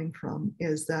is coming from,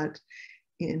 is that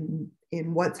in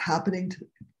what's happening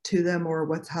to them or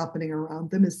what's happening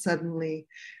around them is suddenly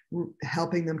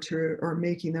helping them to, or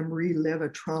making them relive a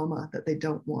trauma that they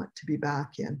don't want to be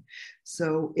back in.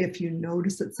 So if you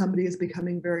notice that somebody is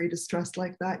becoming very distressed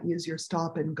like that, use your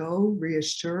stop and go,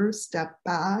 reassure, step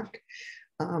back,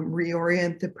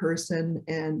 reorient the person,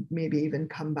 and maybe even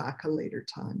come back a later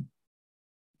time.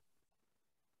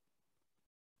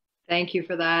 Thank you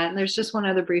for that. And there's just one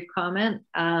other brief comment.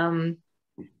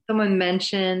 Someone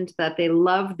mentioned that they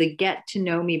love the Get to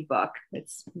Know Me book.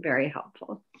 It's very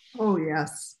helpful. Oh,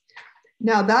 yes.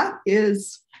 Now that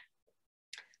is,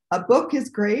 a book is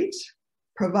great,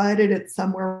 provided it's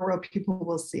somewhere where people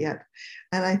will see it.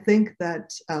 And I think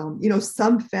that, you know,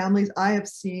 some families I have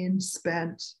seen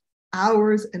spent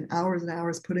hours and hours and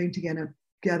hours putting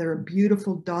together a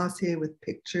beautiful dossier with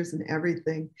pictures and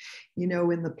everything, you know,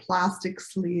 in the plastic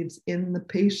sleeves, in the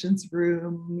patient's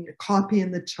room,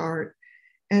 copying the chart.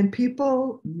 And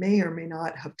people may or may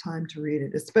not have time to read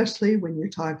it, especially when you're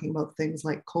talking about things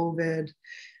like COVID.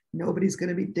 Nobody's going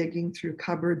to be digging through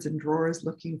cupboards and drawers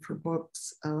looking for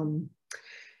books.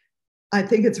 I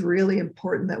think it's really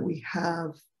important that we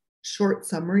have short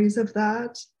summaries of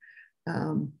that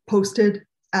posted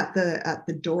at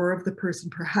the door of the person,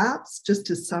 perhaps just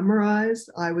to summarize.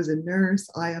 I was a nurse.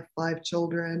 I have 5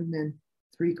 children and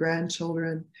 3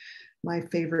 grandchildren. My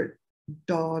favorite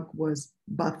dog was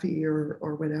Buffy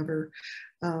or whatever,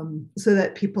 so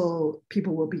that people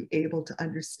will be able to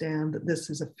understand that this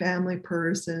is a family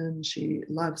person. She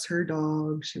loves her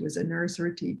dog. She was a nurse or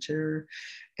a teacher,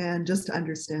 and just to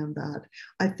understand that.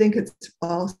 I think it's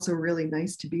also really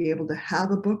nice to be able to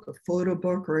have a book, a photo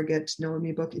book, or a get to know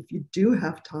me book, if you do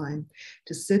have time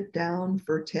to sit down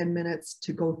for 10 minutes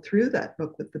to go through that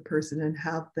book with the person and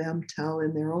have them tell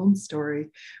in their own story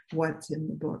what's in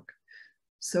the book.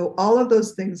 So all of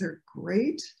those things are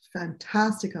great,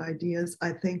 fantastic ideas.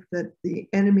 I think that the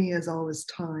enemy is always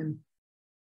time.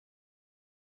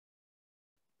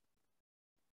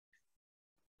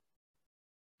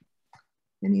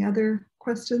 Any other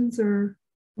questions or?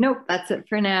 Nope, that's it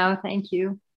for now. Thank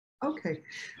you. Okay,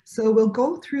 so we'll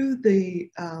go through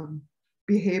the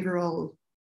behavioral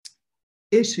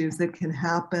issues that can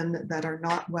happen that are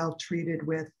not well treated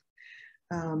with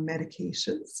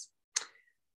medications.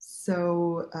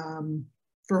 So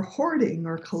for hoarding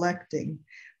or collecting,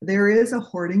 there is a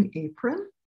hoarding apron,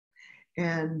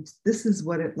 and this is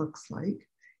what it looks like.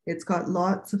 It's got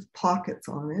lots of pockets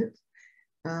on it.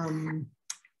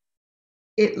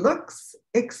 It looks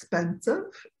expensive.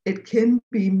 It can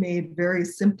be made very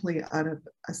simply out of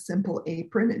a simple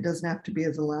apron. It doesn't have to be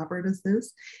as elaborate as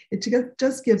this. It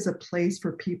just gives a place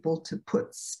for people to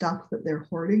put stuff that they're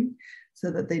hoarding so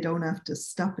that they don't have to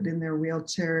stuff it in their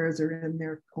wheelchairs or in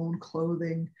their own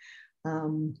clothing.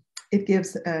 It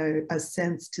gives a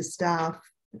sense to staff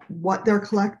what they're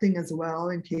collecting as well,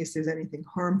 in case there's anything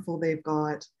harmful they've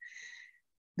got.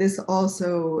 This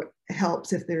also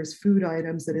helps if there's food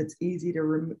items, that it's easier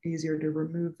to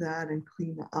remove that and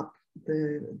clean up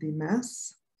the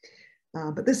mess.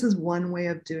 But this is one way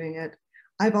of doing it.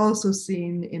 I've also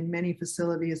seen in many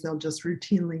facilities, they'll just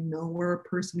routinely know where a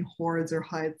person hoards or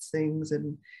hides things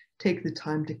and take the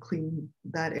time to clean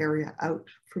that area out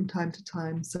from time to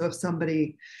time. So if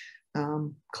somebody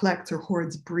collects or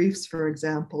hoards briefs, for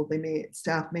example,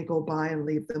 staff may go by and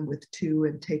leave them with 2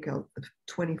 and take out the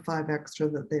 25 extra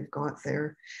that they've got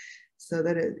there. So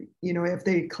that if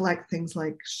they collect things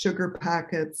like sugar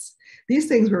packets, these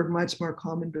things were much more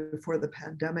common before the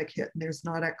pandemic hit, and there's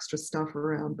not extra stuff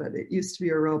around, but it used to be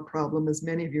a real problem, as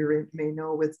many of you may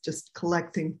know, with just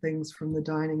collecting things from the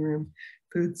dining room,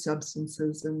 food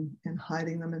substances, and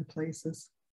hiding them in places.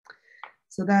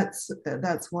 So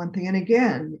that's one thing. And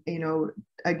again,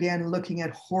 looking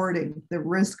at hoarding, the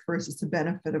risk versus the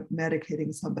benefit of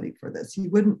medicating somebody for this.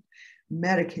 You wouldn't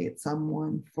medicate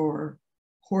someone for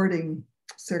hoarding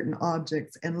certain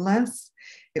objects unless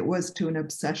it was to an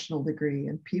obsessional degree.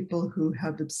 And people who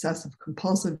have obsessive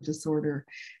compulsive disorder,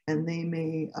 and they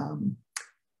may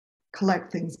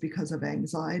collect things because of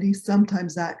anxiety,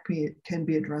 sometimes that can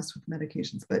be addressed with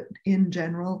medications. But in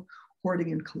general,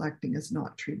 hoarding and collecting is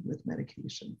not treated with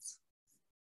medications.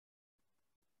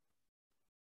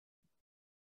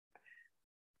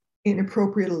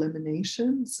 Inappropriate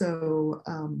elimination. So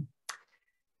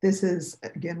this is,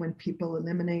 again, when people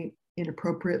eliminate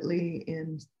inappropriately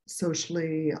in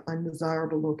socially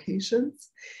undesirable locations,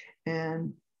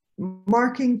 and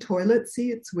marking toilet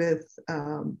seats with,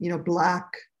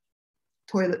 black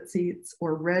toilet seats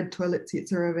or red toilet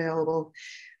seats are available.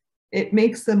 It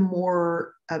makes them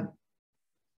more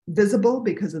visible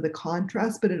because of the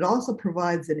contrast, but it also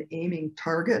provides an aiming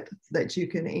target that you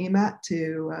can aim at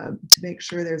to make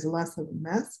sure there's less of a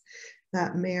mess.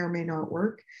 That may or may not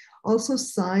work. Also,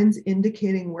 signs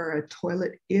indicating where a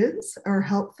toilet is are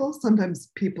helpful.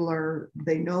 Sometimes people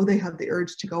they know they have the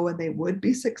urge to go, and they would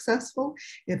be successful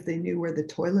if they knew where the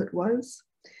toilet was.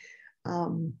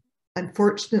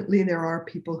 Unfortunately, there are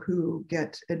people who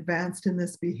get advanced in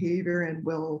this behavior and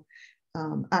will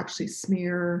actually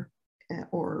smear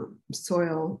or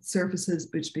soil surfaces,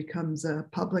 which becomes a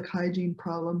public hygiene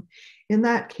problem. In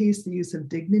that case, the use of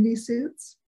dignity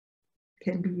suits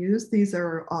can be used. These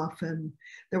are often,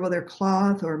 they're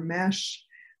cloth or mesh.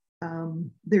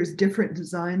 There's different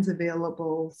designs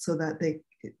available so that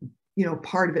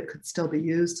part of it could still be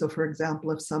used. So for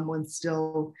example, if someone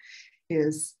still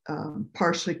is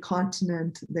partially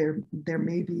continent, there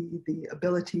may be the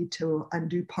ability to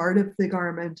undo part of the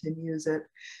garment and use it.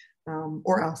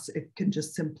 Or else it can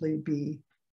just simply be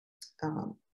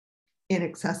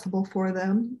inaccessible for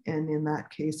them. And in that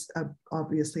case,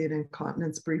 obviously an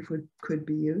incontinence brief could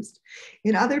be used.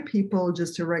 In other people,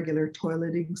 just a regular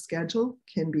toileting schedule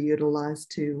can be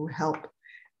utilized to help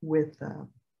with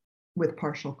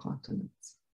partial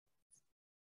continence.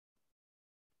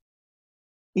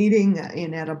 Eating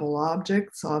inedible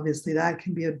objects, obviously that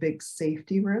can be a big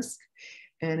safety risk.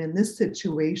 And in this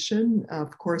situation,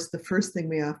 of course, the first thing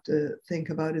we have to think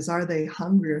about is, are they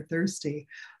hungry or thirsty?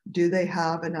 Do they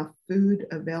have enough food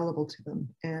available to them?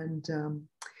 And,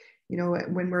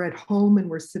 when we're at home and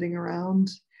we're sitting around,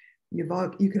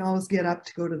 you can always get up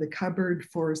to go to the cupboard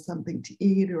for something to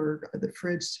eat or the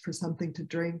fridge for something to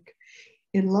drink.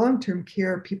 In long-term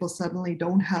care, people suddenly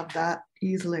don't have that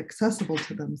easily accessible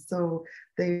to them. So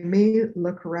they may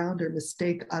look around or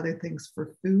mistake other things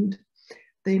for food.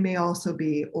 They may also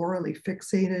be orally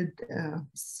fixated.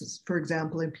 For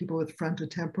example, in people with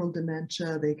frontotemporal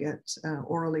dementia, they get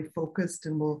orally focused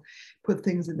and will put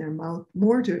things in their mouth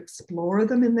more to explore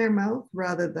them in their mouth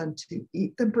rather than to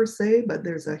eat them per se, but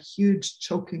there's a huge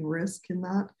choking risk in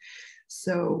that.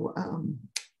 So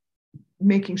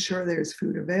making sure there's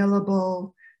food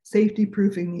available, safety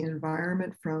proofing the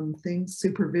environment from things,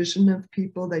 supervision of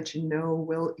people that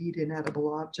will eat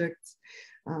inedible objects,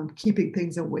 keeping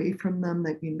things away from them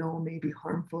that may be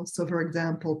harmful. So for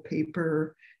example,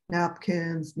 paper,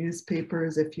 napkins,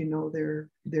 newspapers, if you know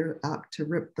they're apt to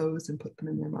rip those and put them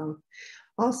in their mouth.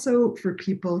 Also, for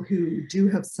people who do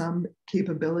have some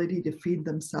capability to feed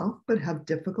themselves but have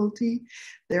difficulty,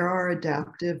 there are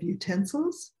adaptive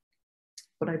utensils.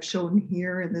 What I've shown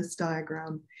here in this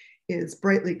diagram is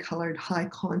brightly colored, high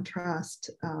contrast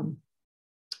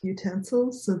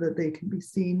utensils so that they can be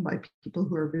seen by people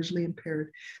who are visually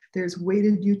impaired. There's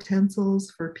weighted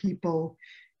utensils for people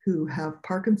who have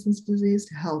Parkinson's disease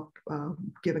to help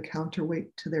give a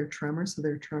counterweight to their tremor, so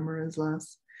their tremor is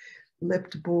less.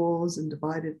 Lipped bowls and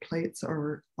divided plates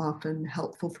are often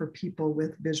helpful for people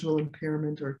with visual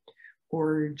impairment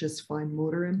or just fine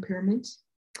motor impairment.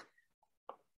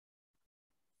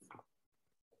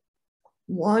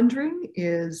 Wandering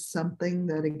is something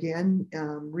that, again,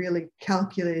 really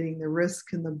calculating the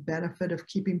risk and the benefit of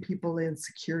keeping people in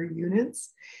secure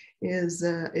units is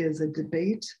a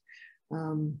debate.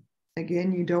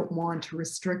 Again, you don't want to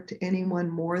restrict anyone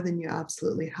more than you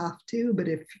absolutely have to, but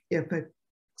if a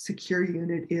secure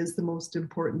unit is the most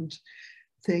important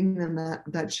thing, then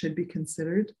that should be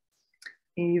considered.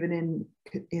 Even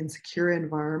in secure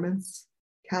environments,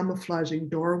 camouflaging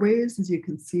doorways, as you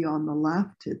can see on the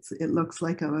left, it looks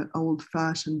like an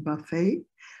old-fashioned buffet.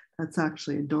 That's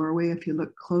actually a doorway if you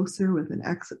look closer, with an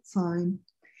exit sign.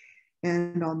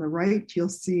 And on the right, you'll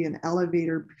see an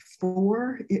elevator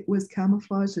before it was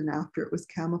camouflaged and after it was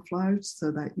camouflaged,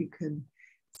 so that you can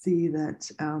see that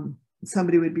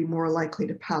somebody would be more likely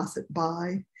to pass it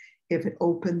by. If it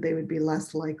opened, they would be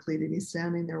less likely to be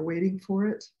standing there waiting for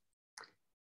it.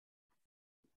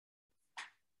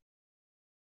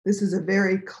 This is a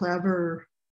very clever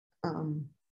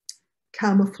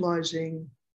camouflaging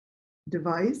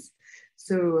device.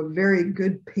 So a very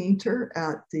good painter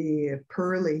at the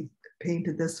Pearly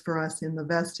painted this for us in the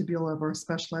vestibule of our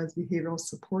specialized behavioral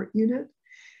support unit.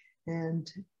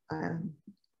 And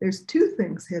there's two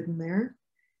things hidden there.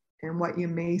 And what you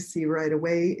may see right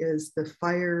away is the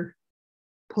fire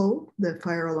pull, the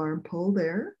fire alarm pull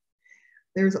there.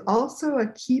 There's also a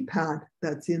keypad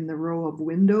that's in the row of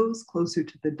windows closer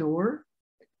to the door.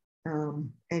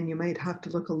 And you might have to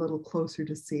look a little closer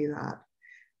to see that.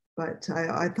 But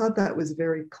I thought that was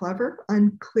very clever.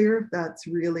 Unclear if that's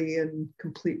really in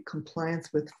complete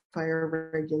compliance with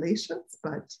fire regulations,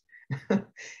 but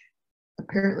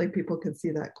apparently people can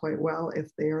see that quite well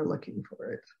if they are looking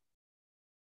for it.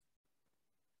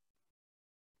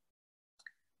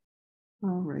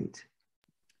 All right.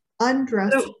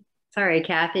 Undress. Oh, sorry,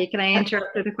 Kathy, can I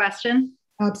interrupt with a question?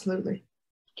 Absolutely.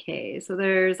 Okay, so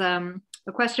there's a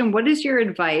question. What is your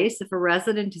advice if a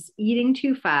resident is eating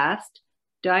too fast,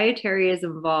 dietary is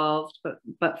involved,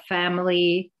 but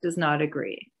family does not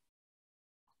agree?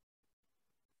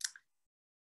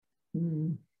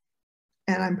 And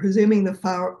I'm presuming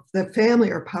the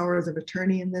family are powers of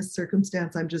attorney in this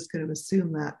circumstance. I'm just going to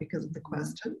assume that because of the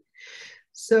question.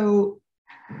 So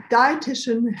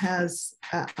dietitian has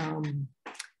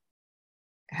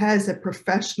a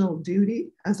professional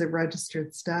duty as a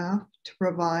registered staff to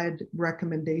provide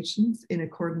recommendations in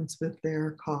accordance with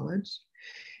their college.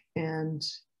 And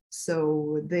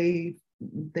so they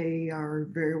are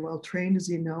very well trained, as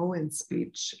you know, in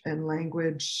speech and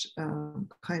language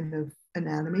kind of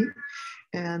anatomy,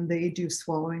 and they do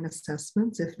swallowing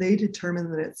assessments. If they determine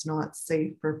that it's not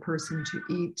safe for a person to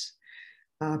eat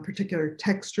a particular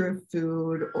texture of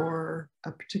food or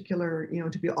a particular,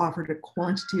 to be offered a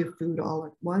quantity of food all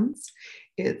at once,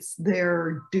 it's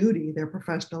their duty, their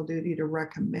professional duty, to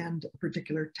recommend a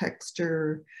particular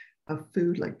texture of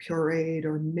food, like pureed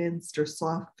or minced or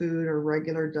soft food or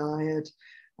regular diet,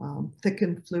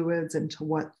 thickened fluids and to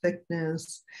what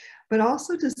thickness, but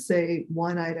also to say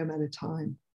one item at a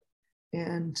time.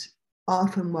 And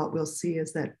often what we'll see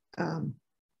is that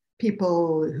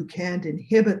people who can't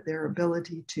inhibit their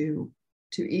ability to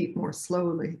eat more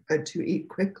slowly, to eat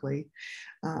quickly,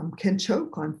 can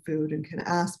choke on food and can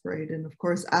aspirate. And of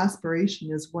course,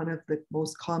 aspiration is one of the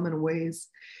most common ways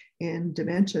in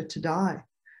dementia to die.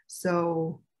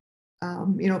 So,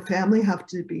 family have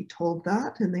to be told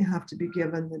that, and they have to be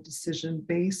given the decision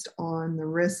based on the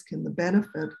risk and the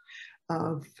benefit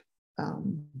of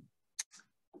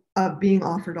being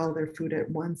offered all their food at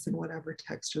once in whatever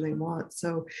texture they want.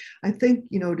 So I think,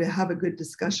 to have a good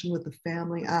discussion with the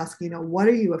family, ask, what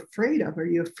are you afraid of? Are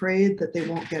you afraid that they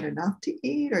won't get enough to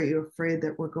eat? Are you afraid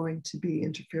that we're going to be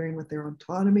interfering with their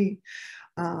autonomy?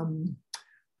 Are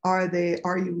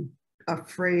you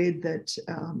afraid that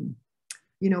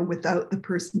without the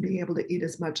person being able to eat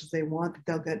as much as they want, that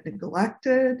they'll get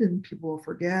neglected and people will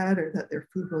forget, or that their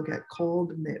food will get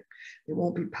cold and it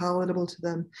won't be palatable to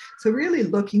them. So really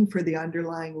looking for the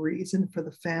underlying reason for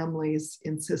the family's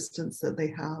insistence that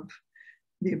they have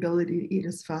the ability to eat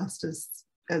as fast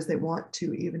as they want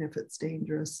to, even if it's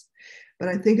dangerous. But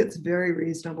I think it's very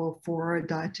reasonable for a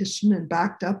dietitian and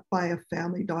backed up by a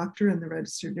family doctor and the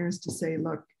registered nurse to say,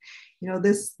 look,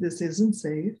 this isn't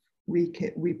safe.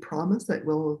 We promise that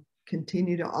we'll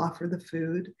continue to offer the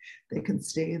food. They can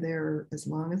stay there as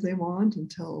long as they want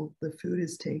until the food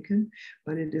is taken,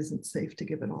 but it isn't safe to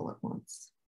give it all at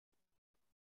once.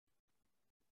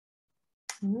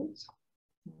 All right.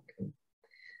 Okay.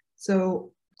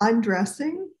 So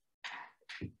undressing.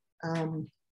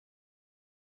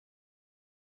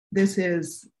 This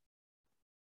is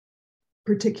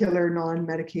particular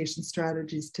non-medication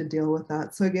strategies to deal with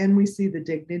that. So again, we see the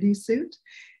dignity suit,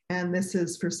 and this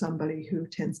is for somebody who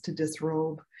tends to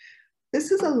disrobe.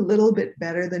 This is a little bit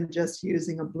better than just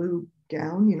using a blue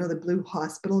gown, the blue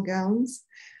hospital gowns.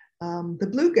 The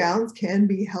blue gowns can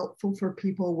be helpful for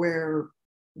people where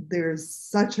there's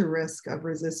such a risk of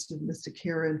resistance to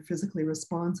care and physically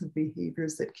responsive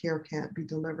behaviors that care can't be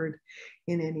delivered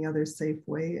in any other safe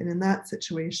way. And in that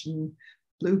situation,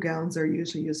 blue gowns are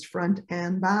usually used front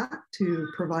and back to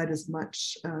provide as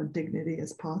much dignity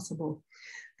as possible.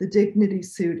 The dignity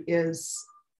suit is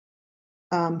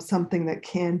something that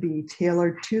can be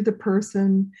tailored to the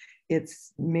person.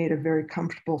 It's made of very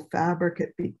comfortable fabric.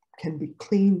 It can be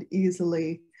cleaned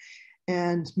easily.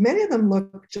 And many of them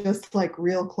look just like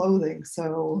real clothing.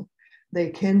 So they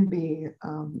can be,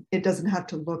 it doesn't have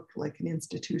to look like an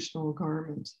institutional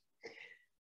garment.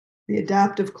 The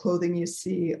adaptive clothing you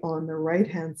see on the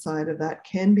right-hand side of that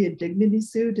can be a dignity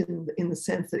suit in the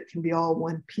sense that it can be all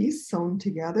one piece sewn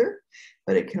together,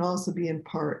 but it can also be in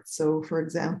parts. So for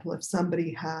example, if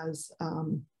somebody has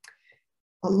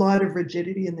a lot of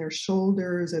rigidity in their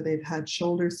shoulders, or they've had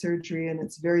shoulder surgery and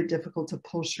it's very difficult to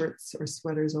pull shirts or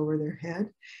sweaters over their head,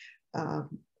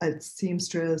 a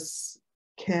seamstress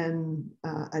can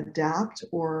adapt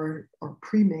or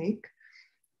pre-make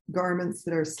garments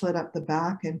that are slit up the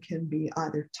back and can be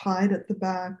either tied at the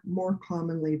back, more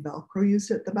commonly Velcro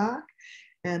used at the back,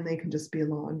 and they can just be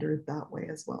laundered that way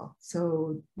as well.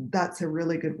 So that's a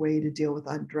really good way to deal with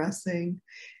undressing.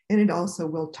 And it also,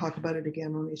 we'll talk about it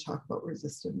again when we talk about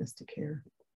resistance to care.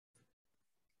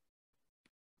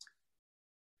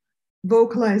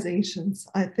 Vocalizations.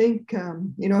 I think,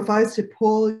 if I was to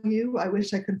poll you, I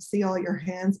wish I could see all your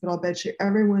hands, but I'll bet you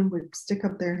everyone would stick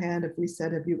up their hand if we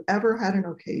said, have you ever had an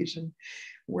occasion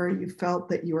where you felt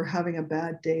that you were having a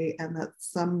bad day and that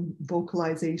some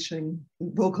vocalizing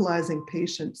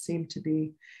patient seemed to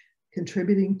be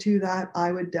contributing to that?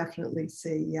 I would definitely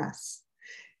say yes.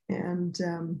 And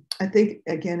I think,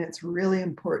 again, it's really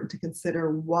important to consider,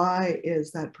 why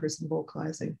is that person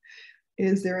vocalizing?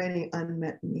 Is there any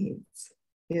unmet needs?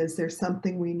 Is there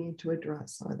something we need to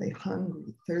address? Are they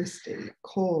hungry, thirsty,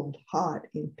 cold, hot,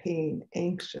 in pain,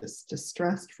 anxious,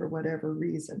 distressed for whatever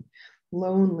reason,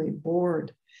 lonely,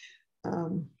 bored?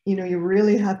 You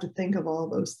really have to think of all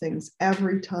those things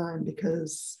every time,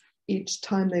 because each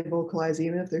time they vocalize,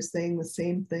 even if they're saying the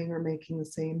same thing or making the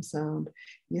same sound,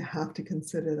 you have to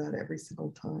consider that every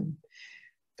single time.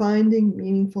 Finding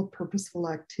meaningful, purposeful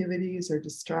activities or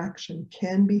distraction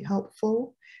can be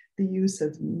helpful. The use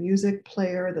of music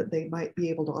player that they might be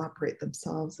able to operate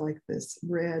themselves, like this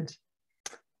red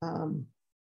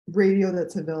radio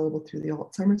that's available through the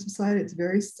Alzheimer's Society. It's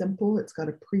very simple. It's got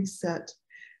a preset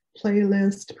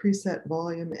playlist, preset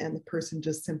volume, and the person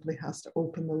just simply has to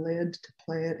open the lid to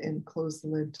play it and close the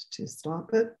lid to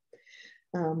stop it.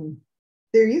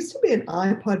 There used to be an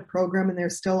iPod program, and there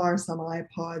still are some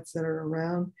iPods that are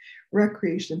around.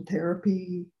 Recreation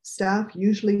therapy staff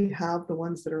usually have the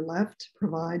ones that are left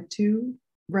provide to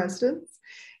residents,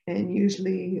 and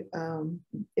usually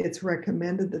it's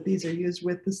recommended that these are used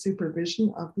with the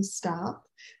supervision of the staff,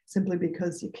 simply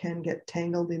because you can get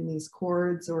tangled in these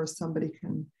cords, or somebody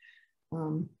can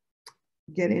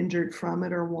get injured from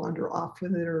it or wander off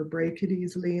with it or break it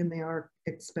easily, and they are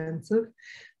expensive.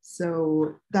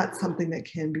 So that's something that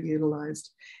can be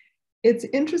utilized. It's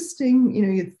interesting,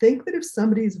 you'd think that if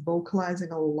somebody's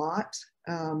vocalizing a lot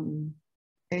and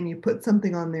you put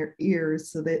something on their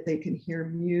ears so that they can hear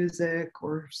music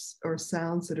or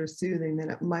sounds that are soothing, then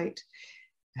it might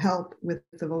help with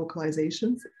the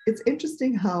vocalizations. It's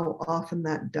interesting how often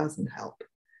that doesn't help.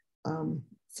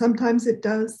 Sometimes it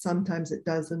does, sometimes it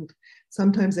doesn't.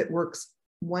 Sometimes it works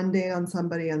one day on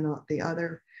somebody and not the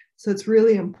other. So it's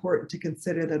really important to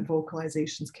consider that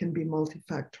vocalizations can be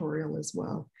multifactorial as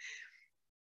well.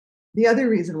 The other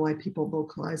reason why people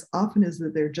vocalize often is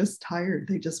that they're just tired.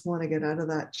 They just want to get out of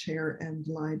that chair and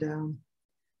lie down.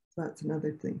 So that's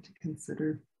another thing to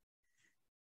consider.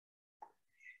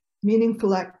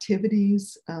 Meaningful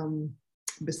activities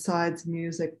besides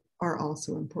music are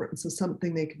also important. So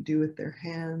something they can do with their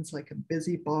hands, like a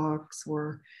busy box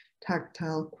or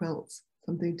tactile quilts,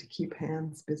 something to keep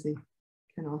hands busy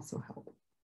can also help.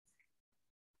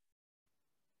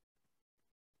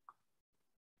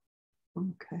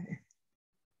 Okay.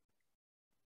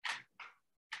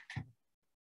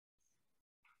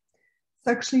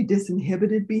 Sexually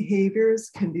disinhibited behaviors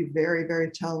can be very,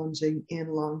 very challenging in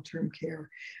long-term care.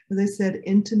 As I said,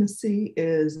 intimacy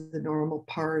is the normal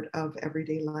part of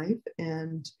everyday life,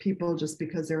 and people, just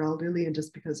because they're elderly and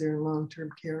just because they're in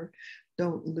long-term care,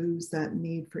 don't lose that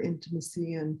need for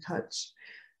intimacy and touch.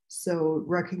 So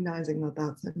recognizing that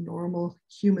that's a normal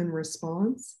human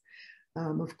response.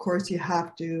 Of course, you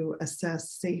have to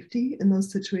assess safety in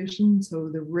those situations. So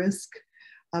the risk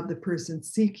of the person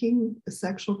seeking a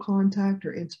sexual contact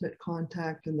or intimate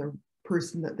contact and the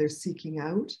person that they're seeking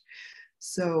out.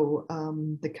 So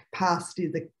the capacity,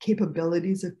 the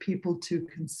capabilities of people to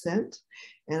consent.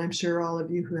 And I'm sure all of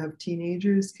you who have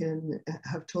teenagers can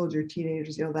have told your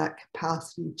teenagers, you know, that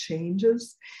capacity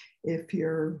changes. If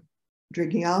you're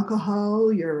drinking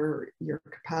alcohol, your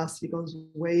capacity goes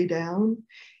way down.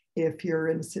 If you're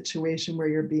in a situation where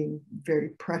you're being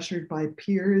very pressured by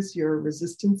peers, your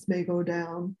resistance may go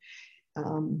down.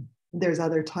 There's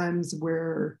other times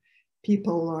where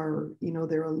people are, you know,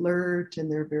 they're alert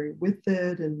and they're very with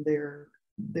it and they're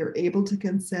able to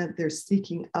consent. They're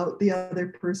seeking out the other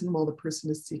person while the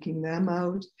person is seeking them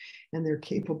out, and they're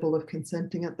capable of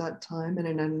consenting at that time. And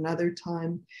in another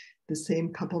time, the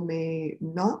same couple may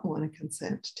not want to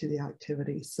consent to the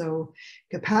activity. So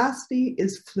capacity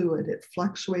is fluid. It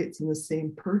fluctuates in the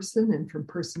same person and from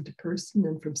person to person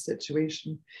and from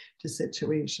situation to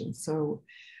situation. So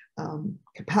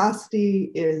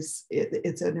capacity is,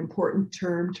 it's an important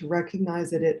term to recognize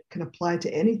that it can apply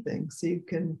to anything. So you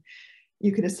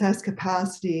can assess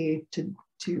capacity to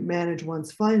manage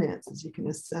one's finances. You can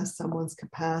assess someone's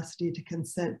capacity to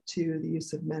consent to the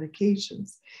use of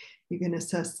medications. You can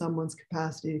assess someone's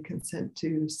capacity to consent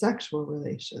to sexual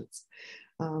relations.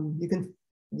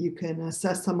 You can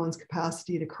assess someone's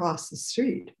capacity to cross the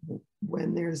street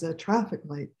when there's a traffic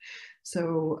light.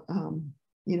 So,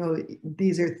 you know,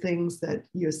 these are things that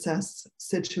you assess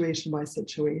situation by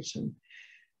situation.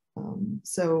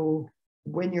 So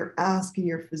when you're asking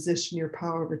your physician, your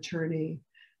power of attorney,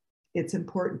 it's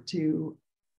important to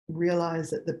realize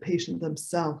that the patient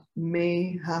themselves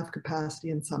may have capacity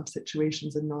in some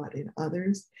situations and not in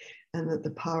others, and that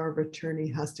the power of attorney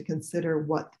has to consider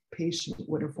what the patient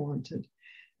would have wanted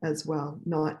as well,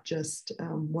 not just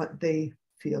what they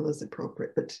feel is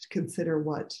appropriate, but to consider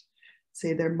what,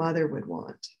 say, their mother would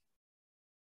want.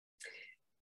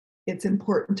 It's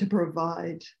important to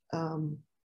provide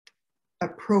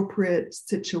appropriate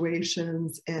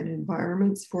situations and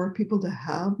environments for people to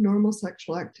have normal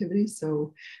sexual activity.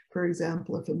 So, for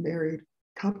example, if a married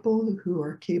couple who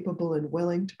are capable and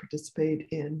willing to participate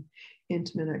in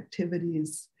intimate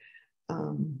activities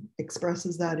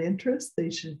expresses that interest, they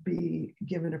should be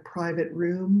given a private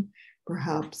room,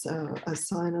 perhaps a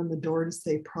sign on the door to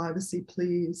say "privacy,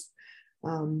 please."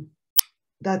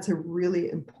 That's a really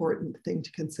important thing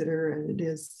to consider, and it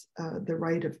is the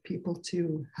right of people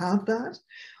to have that.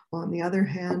 On the other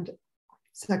hand,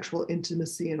 sexual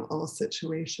intimacy in all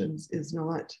situations is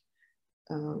not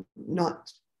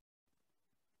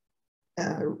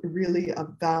really a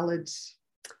valid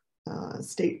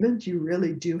statement. You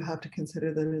really do have to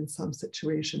consider that in some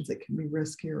situations it can be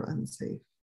risky or unsafe.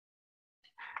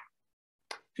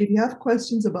 If you have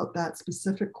questions about that,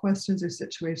 specific questions or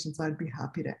situations, I'd be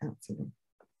happy to answer them.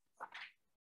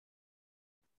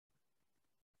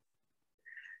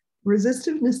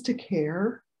 Resistiveness to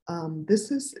care. This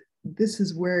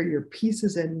is where your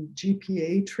PIECES and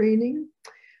GPA training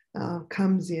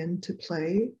comes into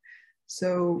play.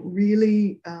 So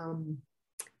really,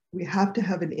 we have to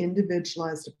have an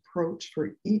individualized approach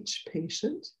for each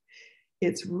patient.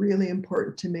 It's really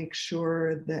important to make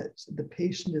sure that the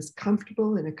patient is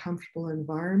comfortable in a comfortable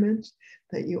environment,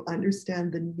 that you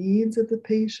understand the needs of the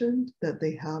patient, that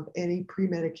they have any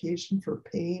pre-medication for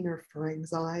pain or for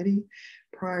anxiety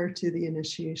prior to the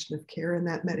initiation of care, and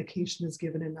that medication is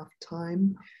given enough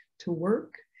time to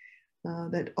work,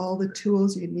 that all the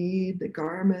tools you need, the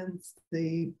garments,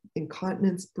 the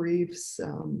incontinence briefs,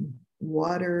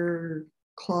 water,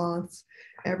 cloths,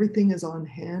 everything is on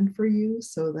hand for you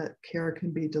so that care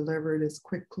can be delivered as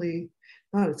quickly,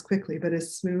 not as quickly, but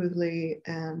as smoothly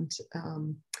and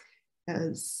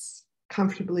as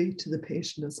comfortably to the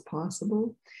patient as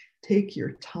possible. Take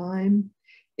your time.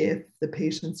 If the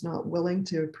patient's not willing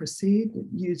to proceed,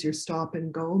 use your stop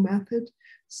and go method.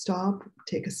 Stop,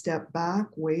 take a step back,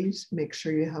 wait, make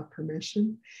sure you have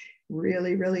permission.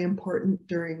 Really, really important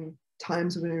during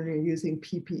times when you're using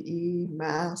PPE,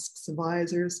 masks,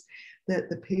 visors, that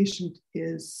the patient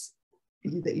is,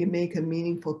 that you make a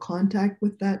meaningful contact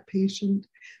with that patient,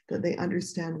 that they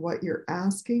understand what you're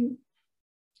asking.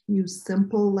 Use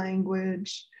simple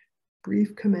language,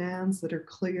 brief commands that are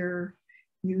clear.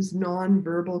 Use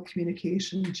non-verbal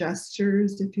communication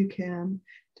gestures if you can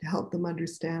to help them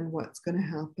understand what's going to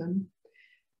happen.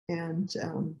 And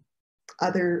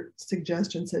other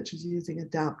suggestions such as using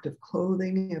adaptive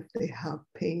clothing if they have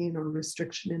pain or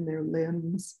restriction in their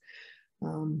limbs.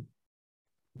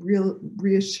 Real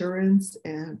reassurance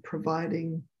and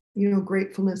providing,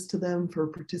 gratefulness to them for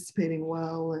participating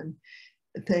well, and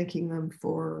thanking them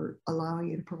for allowing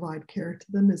you to provide care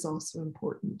to them is also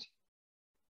important.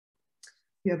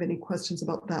 If you have any questions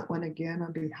about that one, again,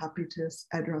 I'd be happy to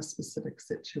address specific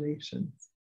situations.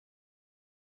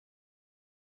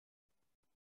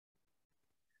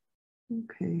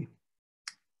 Okay.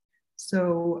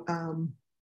 So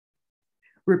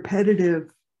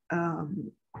repetitive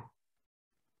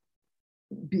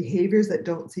behaviors that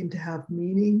don't seem to have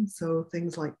meaning. So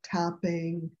things like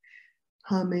tapping,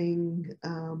 humming,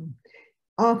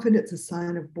 often it's a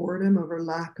sign of boredom or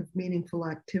lack of meaningful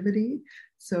activity.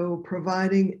 So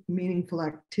providing meaningful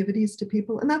activities to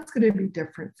people, and that's going to be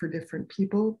different for different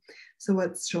people. So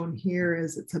what's shown here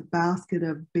is it's a basket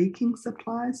of baking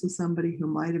supplies. So somebody who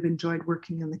might have enjoyed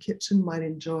working in the kitchen might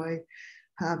enjoy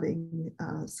having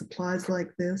supplies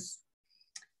like this.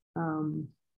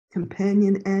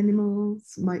 Companion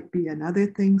animals might be another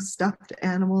thing, stuffed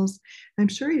animals. I'm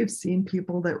sure you've seen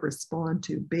people that respond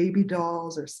to baby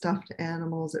dolls or stuffed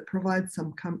animals. It provides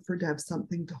some comfort to have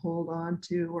something to hold on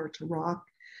to or to rock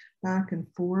back and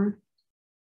forth.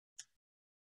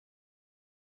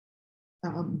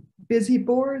 Busy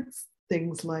boards,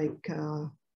 things like,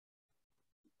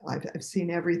 I've seen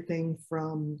everything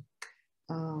from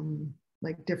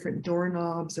like different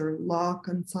doorknobs or lock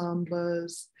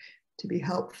ensembles. To be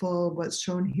helpful, what's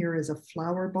shown here is a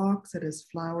flower box that has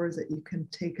flowers that you can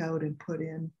take out and put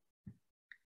in.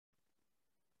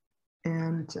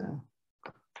 And,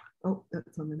 oh,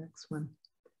 that's on the next one.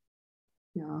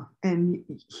 Yeah, and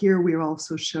here we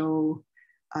also show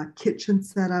a kitchen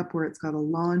setup where it's got a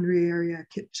laundry area,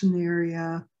 kitchen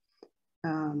area,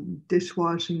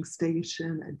 dishwashing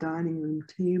station, a dining room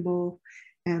table.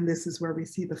 And this is where we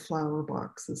see the flower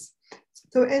boxes.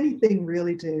 So anything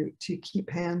really to keep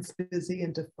hands busy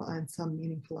and to find some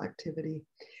meaningful activity.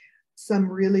 Some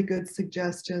really good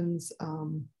suggestions,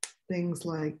 things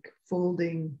like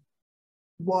folding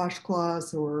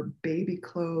washcloths or baby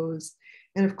clothes.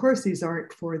 And of course, these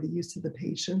aren't for the use of the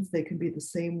patients. They can be the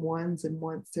same ones. And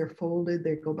once they're folded,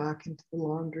 they go back into the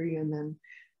laundry and then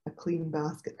a clean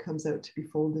basket comes out to be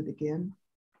folded again.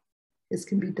 This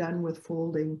can be done with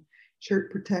folding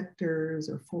shirt protectors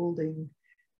or folding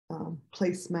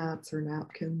placemats or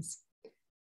napkins.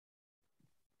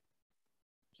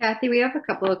 Kathy, we have a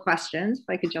couple of questions, if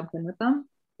I could jump in with them.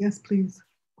 Yes, please.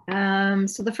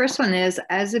 So the first one is,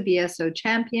 as a BSO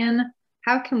champion,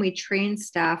 how can we train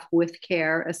staff with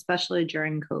care, especially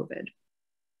during COVID?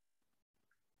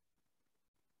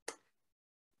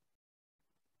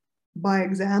 By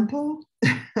example.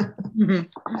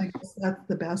 I guess that's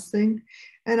the best thing.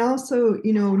 And also,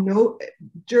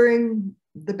 during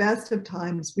the best of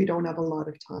times, we don't have a lot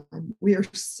of time. We are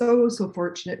so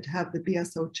fortunate to have the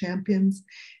BSO champions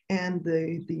and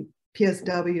the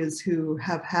PSWs who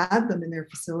have had them in their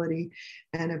facility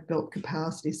and have built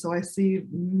capacity. So I see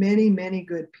many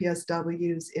good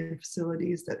PSWs in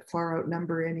facilities that far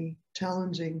outnumber any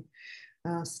challenging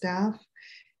staff.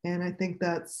 And I think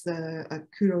that's a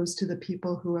kudos to the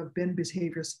people who have been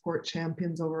behavior support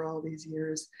champions over all these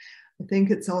years. I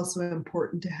think it's also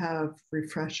important to have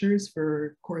refreshers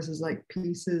for courses like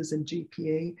PIECES and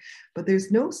GPA, but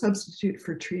there's no substitute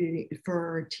for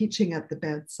teaching at the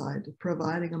bedside,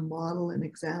 providing a model, an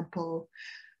example.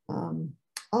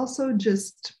 Also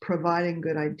just providing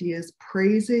good ideas,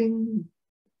 praising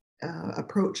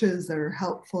approaches that are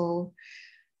helpful.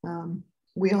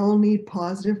 We all need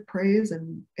positive praise,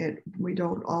 and we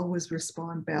don't always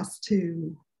respond best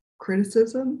to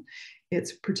criticism.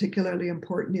 It's particularly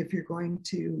important if you're going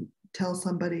to tell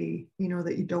somebody,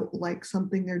 that you don't like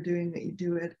something they're doing, that you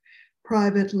do it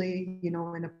privately, in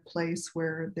a place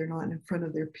where they're not in front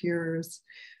of their peers,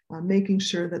 making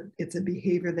sure that it's a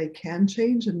behavior they can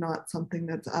change and not something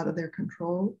that's out of their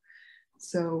control.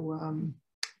 So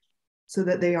so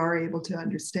that they are able to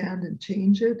understand and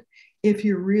change it. If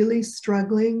you're really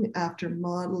struggling after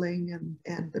modeling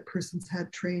and the person's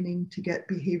had training to get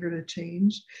behavior to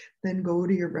change, then go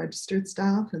to your registered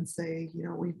staff and say, you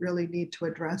know, we really need to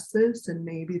address this, and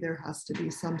maybe there has to be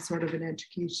some sort of an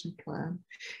education plan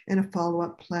and a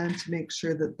follow-up plan to make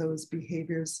sure that those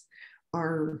behaviors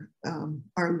are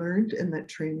learned and that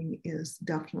training is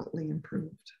definitely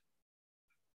improved.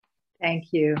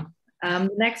 Thank you.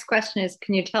 The next question is,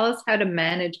 can you tell us how to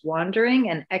manage wandering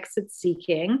and exit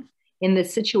seeking in the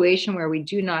situation where we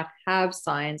do not have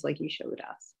signs like you showed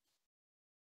us?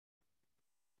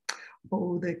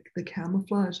 Oh, the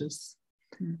camouflages.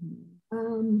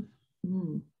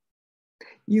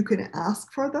 You can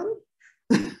ask for them.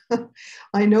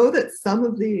 I know that some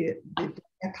of the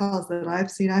calls that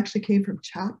I've seen actually came from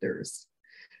chapters.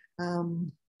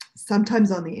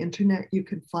 Sometimes on the internet, you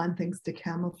can find things to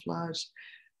camouflage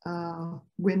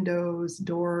windows,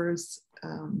 doors.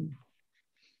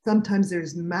 Sometimes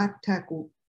there's Mac tech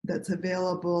that's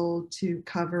available to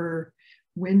cover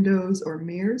windows or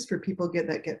mirrors for people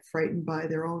that get frightened by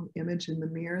their own image in the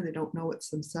mirror. They don't know it's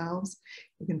themselves.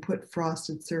 You can put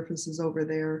frosted surfaces over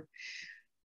there.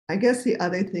 I guess the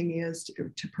other thing is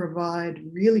to provide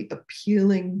really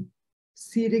appealing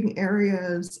seating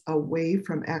areas away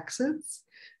from exits,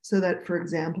 so that, for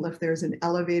example, if there's an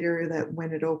elevator that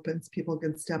when it opens, people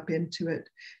can step into it,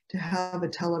 to have a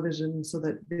television so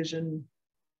that vision,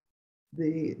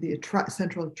 the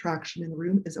central attraction in the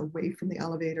room is away from the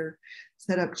elevator,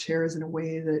 set up chairs in a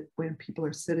way that when people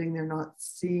are sitting, they're not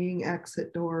seeing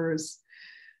exit doors.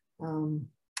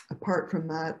 Apart from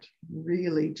that,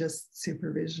 really just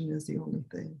supervision is the only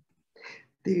thing.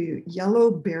 The yellow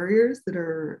barriers that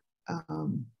are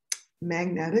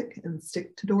magnetic and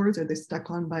stick to doors, or they're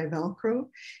stuck on by Velcro,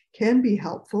 can be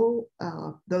helpful.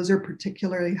 Those are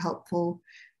particularly helpful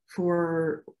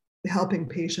for helping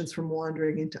patients from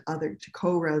wandering into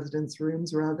co-residence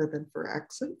rooms rather than for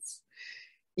exits.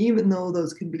 Even though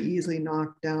those can be easily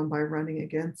knocked down by running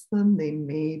against them, they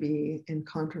may be in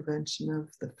contravention of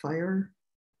the fire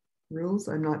rules.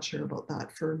 I'm not sure about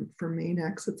that. For main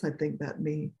exits, I think that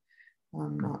may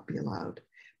not be allowed.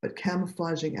 But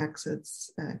camouflaging exits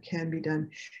can be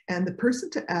done. And the person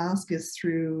to ask is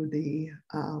through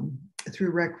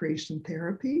recreation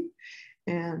therapy.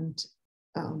 And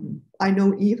I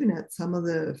know even at some of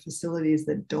the facilities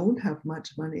that don't have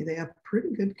much money, they have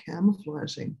pretty good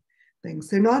camouflaging things.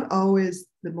 They're not always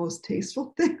the most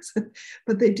tasteful things,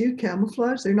 but they do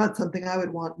camouflage. They're not something I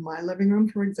would want in my living room,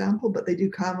 for example, but they do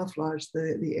camouflage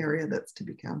the area that's to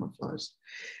be camouflaged.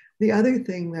 The other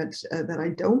thing that I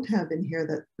don't have in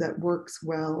here that works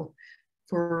well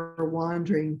for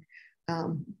wandering,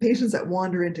 patients that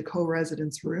wander into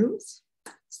co-residence rooms.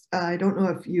 I don't know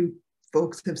if you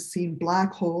folks have seen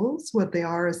black holes. What they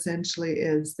are essentially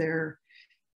is they're,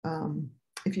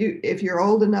 if you're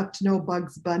old enough to know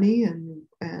Bugs Bunny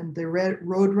and the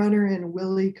Roadrunner and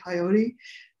Wile E. Coyote,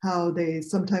 how they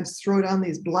sometimes throw down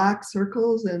these black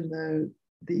circles and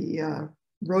the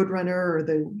Roadrunner or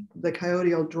the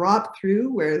coyote will drop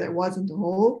through where there wasn't a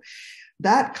hole.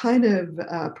 That kind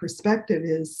of perspective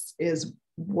is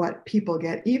what people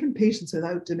get, even patients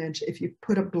without dementia, if you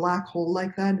put a black hole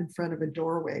like that in front of a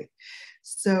doorway.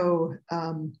 So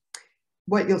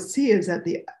what you'll see is at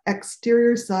the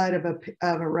exterior side of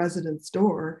a residence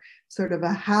door, sort of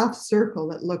a half circle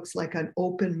that looks like an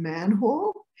open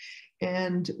manhole.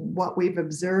 And what we've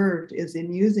observed is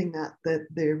in using that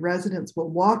the residents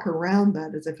will walk around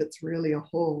that as if it's really a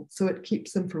hole. So it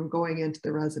keeps them from going into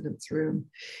the residence room.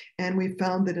 And we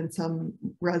found that in some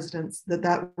residents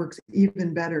that works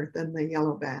even better than the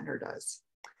yellow banner does.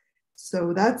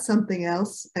 So that's something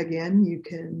else.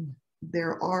 Again,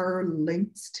 there are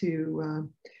links to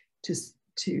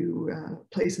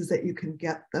places that you can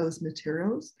get those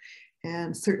materials.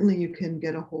 And certainly you can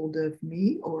get a hold of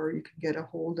me, or you can get a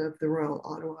hold of the Royal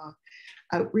Ottawa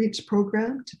Outreach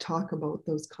Program to talk about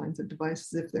those kinds of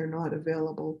devices if they're not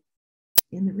available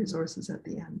in the resources at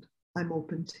the end. I'm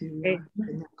open to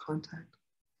getting that contact.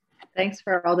 Thanks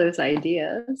for all those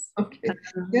ideas. Okay.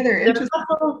 Yeah, they're interesting.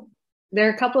 There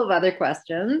are a couple of other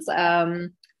questions.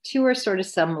 Two are sort of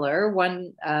similar.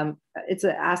 One, it's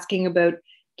asking about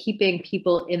keeping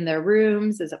people in their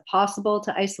rooms. Is it possible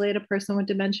to isolate a person with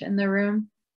dementia in their room?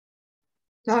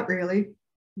 Not really.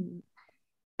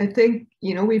 I think,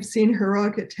 we've seen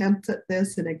heroic attempts at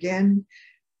this. And again,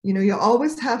 you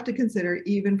always have to consider,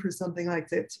 even for something like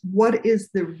this, what is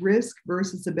the risk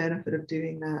versus the benefit of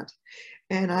doing that?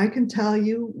 And I can tell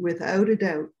you without a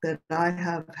doubt that I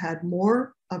have had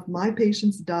more of my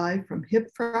patients die from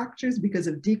hip fractures because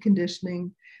of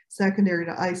deconditioning secondary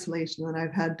to isolation than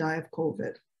I've had die of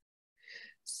COVID.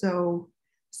 So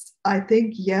I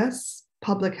think, yes,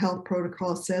 public health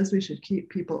protocol says we should keep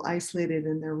people isolated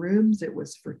in their rooms. It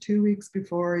was for 2 weeks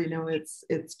before, you know,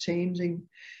 it's changing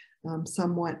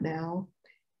somewhat now.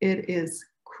 It is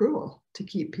cruel to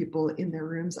keep people in their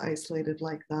rooms isolated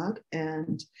like that.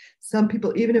 And some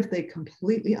people, even if they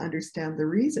completely understand the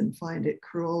reason, find it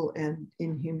cruel and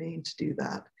inhumane to do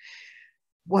that.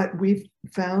 What we've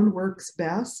found works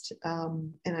best,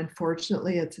 and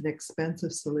unfortunately it's an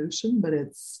expensive solution, but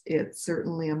it's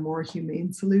certainly a more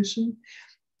humane solution.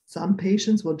 Some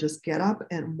patients will just get up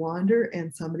and wander,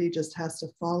 and somebody just has to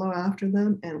follow after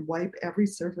them and wipe every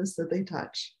surface that they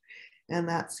touch. And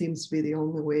that seems to be the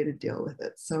only way to deal with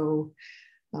it. So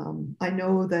I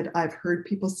know that I've heard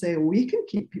people say, we can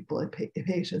keep people,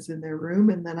 patients in their room,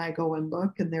 and then I go and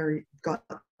look and they've got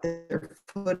their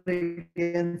foot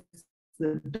against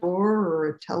the door or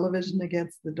a television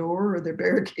against the door, or they're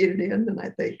barricaded in. And I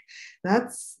think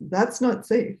that's not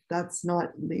safe. That's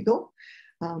not legal.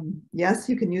 Yes,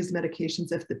 you can use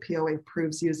medications if the POA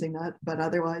proves using that, but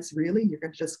otherwise, really,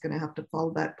 you're just going to have to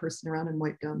follow that person around and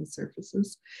wipe down the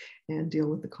surfaces and deal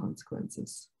with the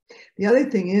consequences. The other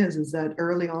thing is that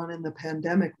early on in the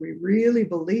pandemic, we really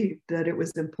believed that it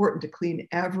was important to clean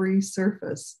every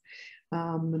surface,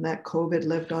 and that COVID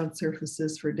lived on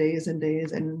surfaces for days and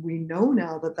days. And we know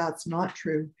now that that's not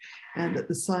true, and that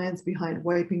the science behind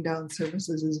wiping down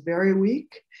surfaces is very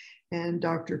weak. And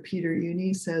Dr. Peter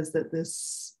Uni says that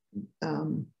this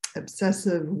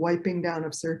obsessive wiping down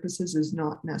of surfaces is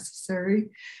not necessary.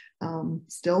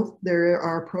 Still, there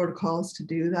are protocols to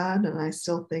do that. And I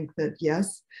still think that,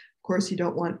 yes, of course, you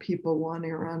don't want people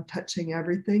wandering around touching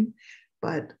everything.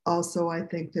 But also, I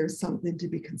think there's something to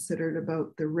be considered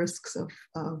about the risks of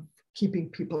keeping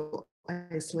people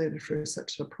isolated for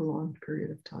such a prolonged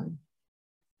period of time.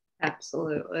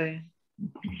 Absolutely.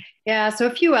 Yeah, so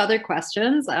a few other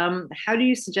questions. How do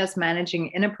you suggest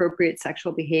managing inappropriate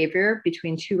sexual behavior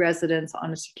between two residents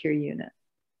on a secure unit?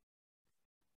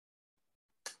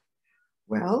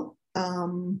 Well,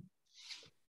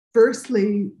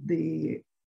 firstly,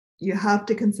 you have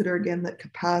to consider again that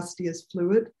capacity is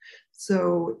fluid.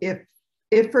 So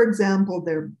if for example,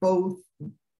 they're both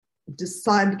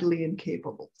decidedly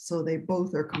incapable, so they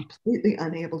both are completely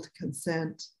unable to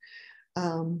consent,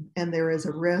 and there is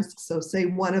a risk. So say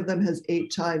one of them has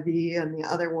HIV and the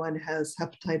other one has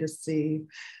hepatitis C,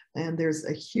 and there's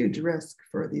a huge risk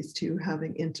for these two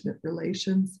having intimate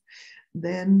relations,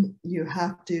 then you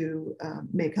have to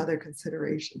make other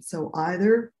considerations. So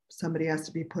either somebody has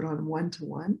to be put on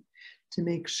one-to-one to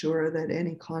make sure that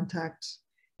any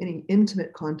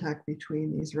intimate contact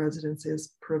between these residents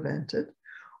is prevented,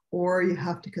 or you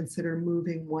have to consider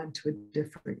moving one to a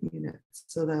different unit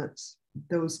so that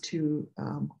those two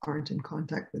aren't in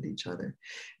contact with each other.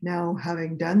 Now,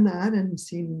 having done that and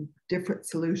seen different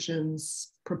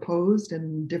solutions proposed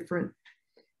and different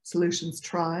solutions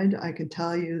tried, I can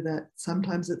tell you that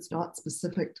sometimes it's not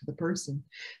specific to the person.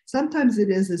 Sometimes it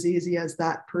is as easy as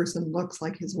that person looks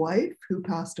like his wife who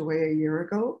passed away a year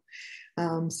ago.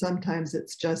 Sometimes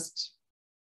it's just,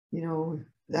 you know,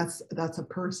 that's a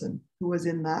person who was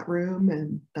in that room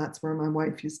and that's where my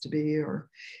wife used to be, or,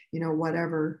 you know,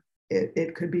 whatever.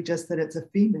 It could be just that it's a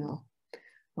female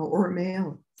or a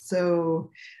male.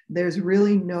 So there's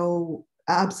really no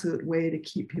absolute way to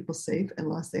keep people safe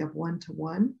unless they have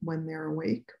one-to-one when they're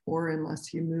awake, or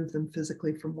unless you move them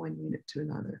physically from one unit to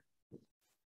another.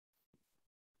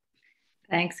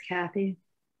 Thanks, Kathy.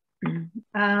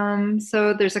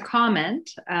 So there's a comment.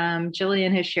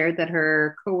 Jillian has shared that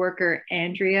her coworker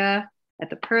Andrea at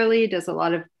the Pearly does a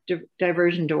lot of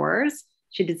diversion doors.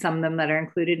 She did some of them that are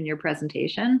included in your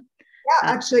presentation.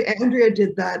 Yeah, actually, Andrea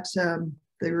did that,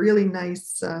 the really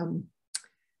nice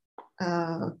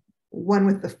one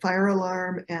with the fire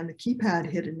alarm and the keypad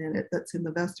hidden in it that's in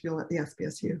the vestibule at the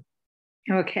SPSU.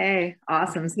 Okay,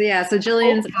 awesome. So yeah, so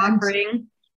Jillian's offering.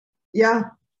 Yeah.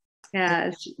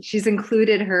 Yeah, she's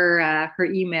included her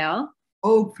email.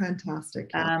 Oh,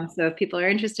 fantastic. Yeah. So if people are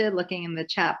interested, looking in the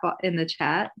chat,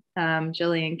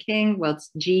 Jillian King, well, it's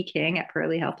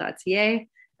gking@pearlyhealth.ca,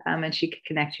 and she could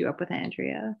connect you up with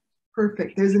Andrea.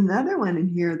 Perfect. There's another one in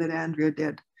here that Andrea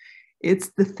did. It's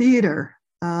the theater.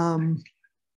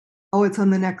 Oh, it's on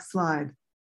the next slide.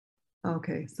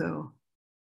 Okay, so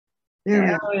there we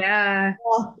go. Oh, yeah.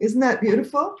 Oh, isn't that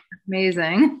beautiful?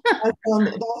 Amazing. That's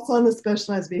on the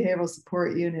specialized behavioral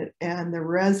support unit, and the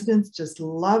residents just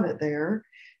love it there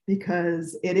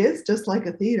because it is just like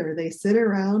a theater. They sit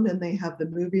around and they have the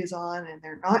movies on and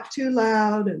they're not too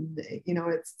loud, and you know,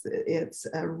 it's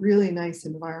a really nice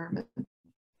environment.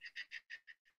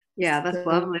 Yeah, that's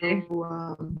lovely.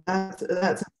 That's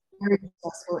a very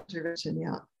successful intervention.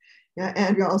 Yeah. Yeah,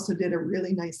 Andrea also did a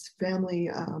really nice family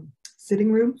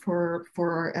sitting room for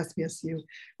our SBSU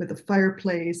with a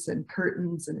fireplace and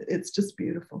curtains, and it's just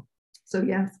beautiful. So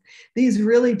yes, these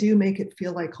really do make it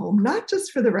feel like home, not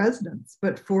just for the residents,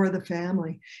 but for the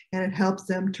family. And it helps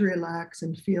them to relax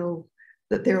and feel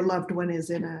that their loved one is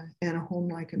in a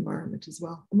home-like environment as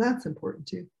well. And that's important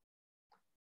too.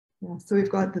 Yeah, so we've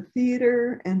got the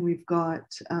theater, and we've got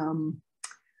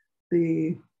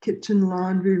the kitchen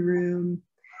laundry room,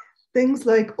 things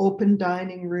like open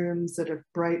dining rooms that have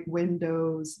bright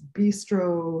windows,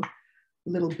 bistro,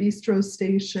 little bistro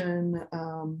station.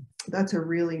 That's a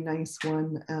really nice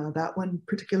one. That one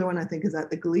particular one I think is at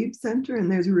the Glebe Center,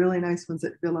 and there's really nice ones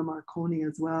at Villa Marconi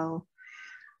as well.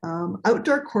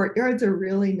 Outdoor courtyards are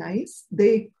really nice.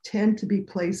 They tend to be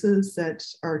places that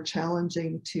are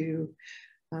challenging to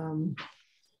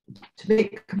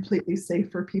make completely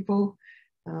safe for people.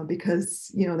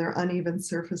 Because they're uneven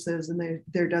surfaces, and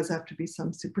there does have to be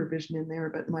some supervision in there.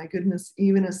 But my goodness,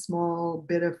 even a small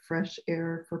bit of fresh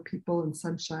air for people and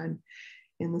sunshine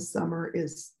in the summer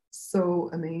is so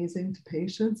amazing to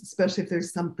patients, especially if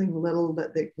there's something little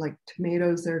that they like,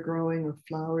 tomatoes they're growing or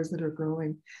flowers that are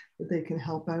growing that they can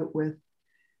help out with.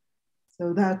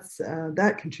 So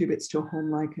that contributes to a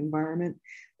home-like environment.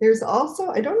 There's also,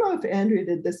 I don't know if Andrea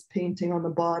did this painting on the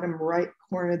bottom right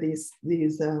corner, these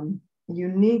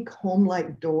unique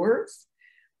home-like doors.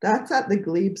 That's at the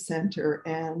Glebe Center,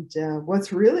 and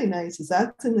what's really nice is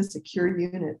that's in the secure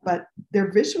unit, but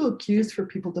they're visual cues for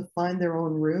people to find their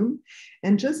own room.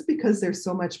 And just because they're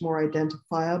so much more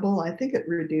identifiable, I think it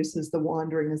reduces the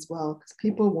wandering as well, because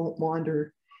people won't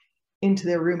wander into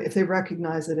their room if they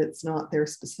recognize that it's not their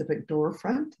specific door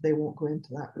front. They won't go into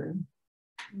that room.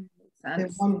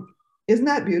 Isn't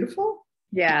that beautiful?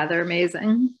 Yeah, they're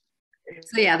amazing.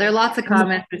 So yeah, there are lots of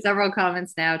comments. There's several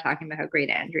comments now talking about how great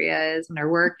Andrea is and her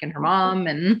work and her mom,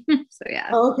 and so yeah.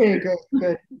 Okay,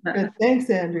 good. Thanks,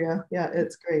 Andrea. Yeah,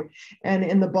 it's great. And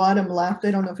in the bottom left,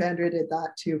 I don't know if Andrea did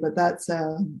that too, but that's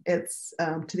it's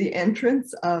to the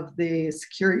entrance of the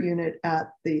secure unit at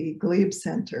the Glebe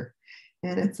Center,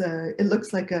 and it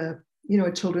looks like a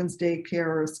children's daycare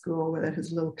or a school that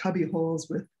has little cubby holes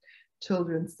with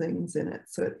children's things in it,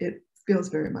 so it feels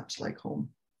very much like home.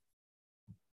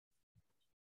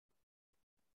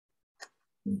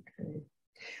 Okay.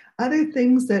 Other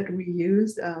things that we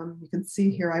use, you can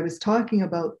see here, I was talking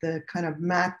about the kind of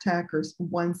MacTac or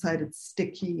one-sided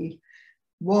sticky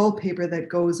wallpaper that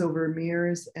goes over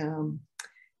mirrors.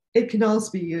 It can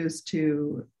also be used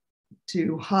to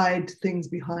hide things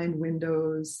behind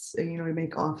windows, to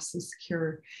make offices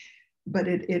secure. But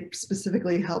it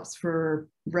specifically helps for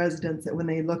residents that when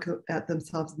they look at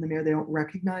themselves in the mirror, they don't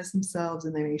recognize themselves,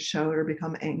 and they may shout or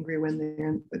become angry when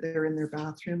they're in their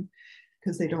bathroom,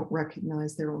 because they don't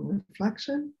recognize their own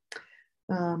reflection.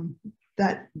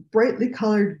 That brightly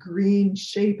colored green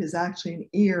shape is actually an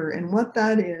ear, and what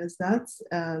that is, that's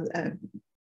a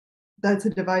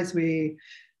device we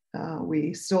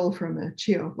stole from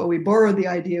CHIO. Well, we borrowed the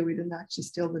idea, we didn't actually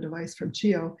steal the device from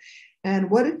CHIO.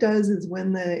 And what it does is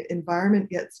when the environment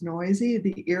gets noisy,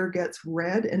 the ear gets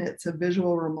red, and it's a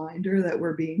visual reminder that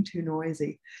we're being too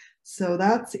noisy. So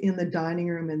that's in the dining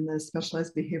room in the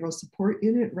specialized behavioral support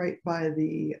unit right by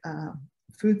the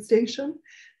food station.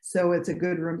 So it's a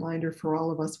good reminder for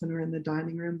all of us when we're in the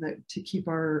dining room to keep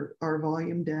our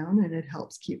volume down, and it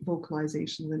helps keep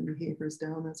vocalizations and behaviors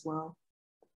down as well.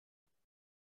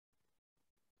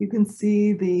 You can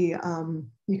see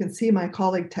my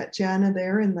colleague Tatjana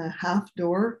there in the half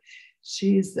door.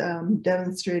 She's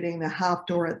demonstrating the half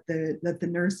door at the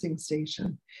nursing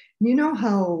station. You know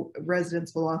how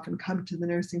residents will often come to the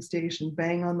nursing station,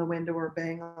 bang on the window or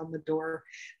bang on the door.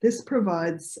 This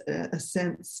provides a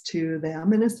sense to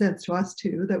them and a sense to us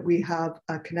too that we have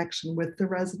a connection with the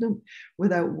resident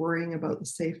without worrying about the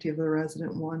safety of the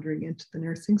resident wandering into the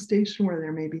nursing station where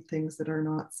there may be things that are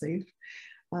not safe.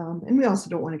 And we also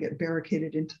don't want to get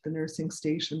barricaded into the nursing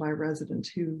station by a resident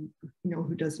who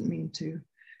doesn't mean to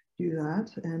do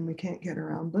that, and we can't get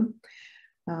around them.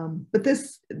 But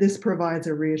this provides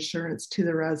a reassurance to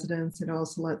the residents. It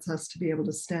also lets us to be able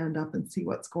to stand up and see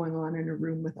what's going on in a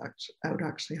room without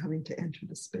actually having to enter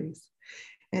the space.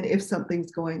 And if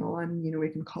something's going on, we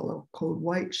can call out code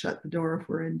white, shut the door if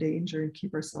we're in danger, and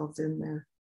keep ourselves in there.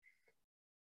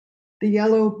 The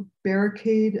yellow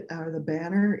barricade, or the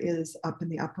banner, is up in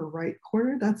the upper right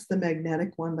corner. That's the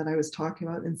magnetic one that I was talking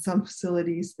about. In some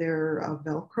facilities, they're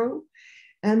Velcro.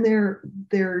 And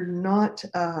they're not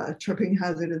a tripping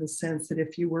hazard in the sense that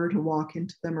if you were to walk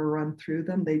into them or run through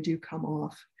them, they do come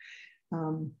off.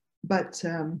 But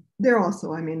they're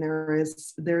also, there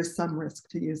is some risk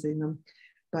to using them.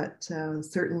 but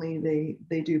certainly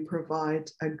they do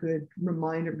provide a good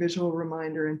reminder, visual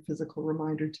reminder and physical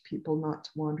reminder to people not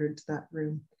to wander into that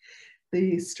room.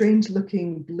 The strange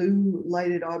looking blue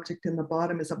lighted object in the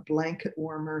bottom is a blanket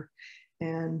warmer.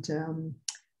 And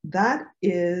that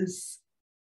is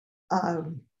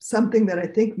something that I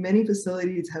think many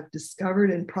facilities have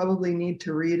discovered and probably need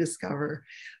to rediscover.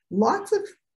 Lots of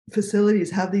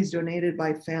facilities have these donated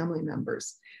by family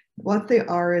members. What they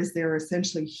are is they're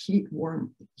essentially heat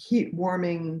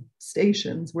warming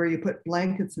stations where you put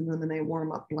blankets in them and they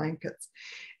warm up blankets.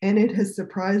 And it has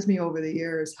surprised me over the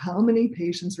years how many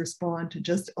patients respond to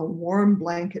just a warm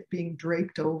blanket being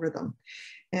draped over them.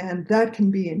 And that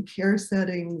can be in care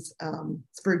settings.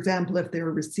 For example, if they're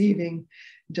receiving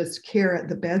just care at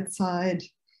the bedside,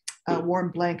 a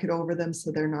warm blanket over them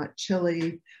so they're not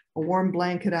chilly, a warm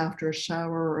blanket after a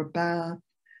shower or a bath,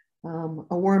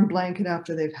 a warm blanket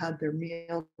after they've had their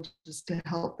meal just to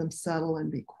help them settle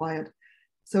and be quiet.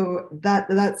 So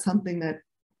that's something that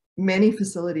many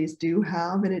facilities do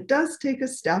have, and it does take a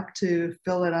step to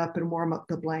fill it up and warm up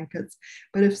the blankets.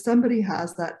 But if somebody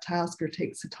has that task or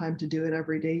takes the time to do it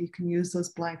every day, you can use those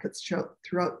blankets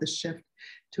throughout the shift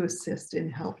to assist in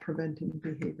help preventing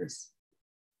behaviors.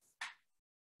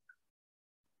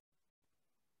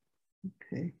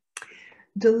 Okay.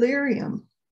 Delirium.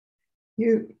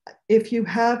 If you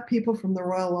have people from the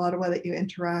Royal Ottawa that you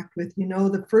interact with, you know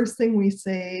the first thing we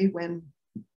say when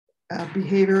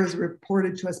behavior is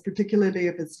reported to us, particularly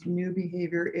if it's new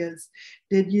behavior, is,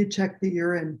 did you check the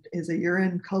urine? Is a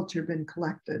urine culture been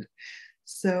collected?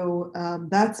 So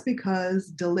that's because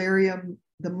delirium,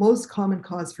 the most common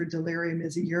cause for delirium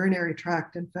is a urinary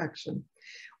tract infection.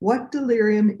 What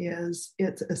delirium is,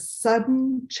 it's a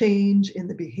sudden change in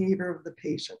the behavior of the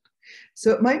patient.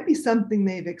 So it might be something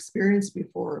they've experienced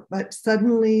before, but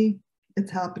suddenly it's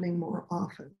happening more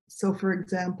often. So for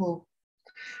example,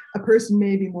 a person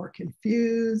may be more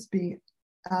confused, be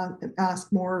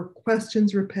asked more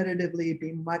questions repetitively,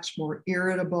 be much more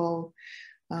irritable,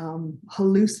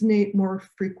 hallucinate more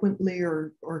frequently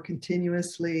or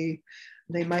continuously.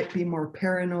 They might be more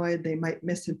paranoid. They might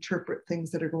misinterpret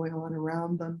things that are going on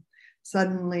around them.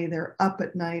 Suddenly they're up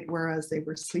at night, whereas they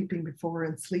were sleeping before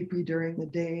and sleepy during the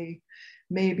day.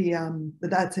 Maybe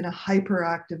that's in a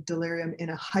hyperactive delirium.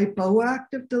 In a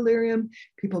hypoactive delirium,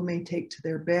 people may take to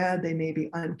their bed. They may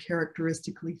be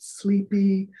uncharacteristically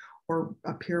sleepy or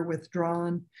appear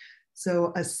withdrawn.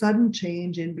 So a sudden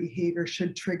change in behavior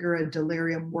should trigger a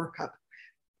delirium workup.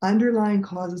 Underlying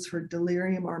causes for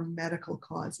delirium are medical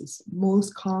causes,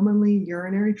 most commonly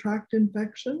urinary tract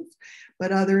infections,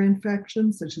 but other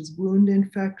infections such as wound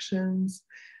infections,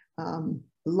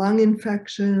 lung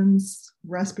infections,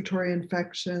 respiratory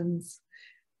infections,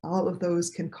 all of those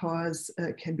can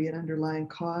be an underlying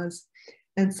cause.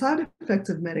 And side effects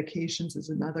of medications is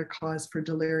another cause for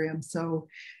delirium. So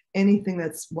anything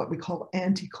that's what we call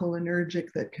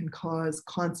anticholinergic that can cause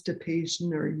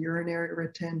constipation or urinary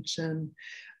retention,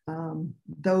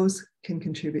 those can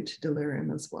contribute to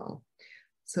delirium as well.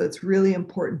 So it's really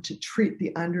important to treat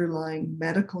the underlying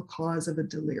medical cause of a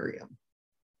delirium.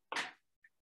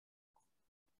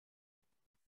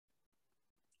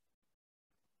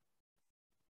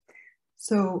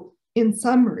 So in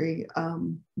summary,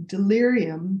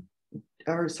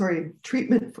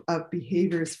 treatment of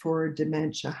behaviors for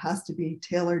dementia has to be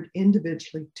tailored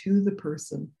individually to the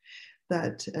person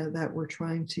that we're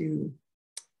trying to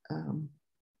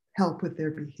help with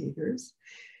their behaviors.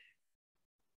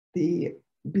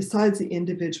 Besides the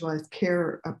individualized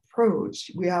care approach,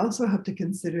 we also have to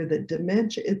consider that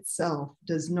dementia itself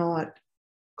does not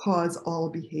cause all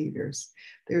behaviors.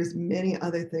 There's many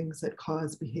other things that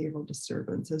cause behavioral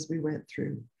disturbance, as we went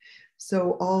through.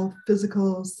 So all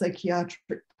physical,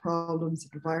 psychiatric problems,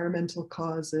 environmental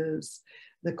causes,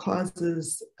 the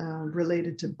causes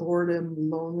related to boredom,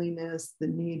 loneliness, the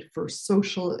need for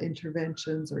social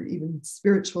interventions or even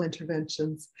spiritual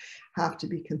interventions have to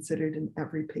be considered in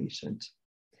every patient.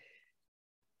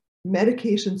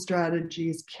 Medication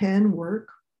strategies can work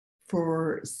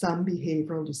for some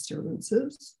behavioral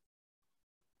disturbances.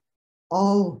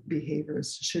 All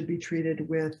behaviors should be treated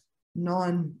with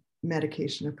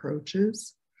non-medication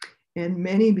approaches, and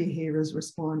many behaviors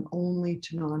respond only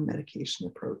to non-medication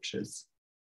approaches.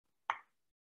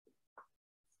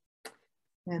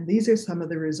 And these are some of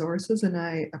the resources, and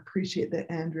I appreciate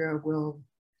that Andrea will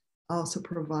also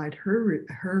provide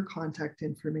her contact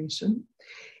information.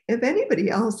 If anybody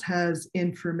else has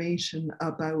information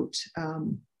about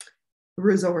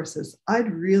resources,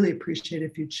 I'd really appreciate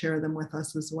if you'd share them with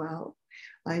us as well.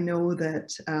 I know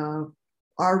that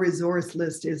our resource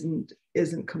list isn't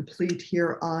complete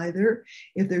here either.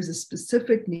 If there's a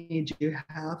specific need you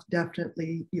have,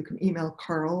 definitely you can email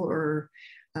Carl or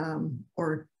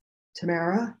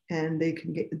Tamara, and they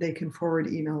can forward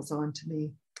emails on to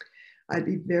me. I'd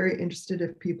be very interested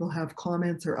if people have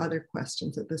comments or other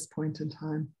questions at this point in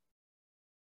time.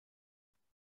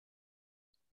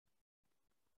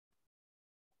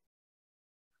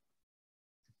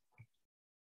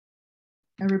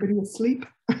 Everybody asleep?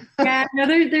 Yeah, no,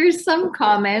 there's some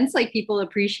comments, like people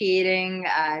appreciating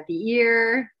the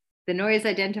ear, the noise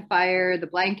identifier, the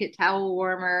blanket towel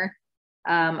warmer.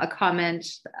 A comment,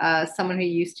 someone who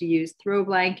used to use throw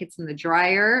blankets in the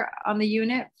dryer on the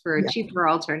unit for a cheaper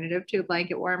alternative to a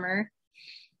blanket warmer.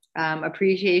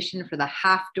 Appreciation for the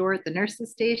half door at the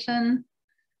nurse's station.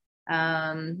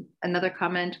 Another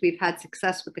comment, we've had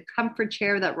success with the comfort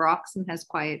chair that rocks and has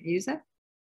quiet music.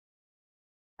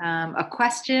 A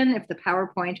question if the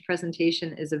PowerPoint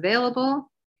presentation is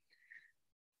available,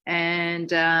 and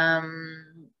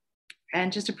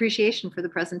just appreciation for the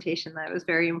presentation. That was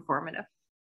very informative.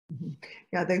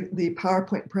 Yeah, the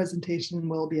PowerPoint presentation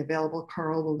will be available.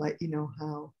 Carl will let you know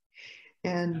how.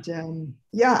 And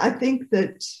yeah, I think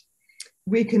that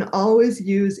we can always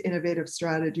use innovative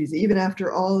strategies. Even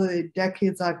after all the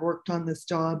decades I've worked on this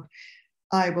job,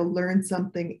 I will learn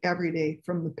something every day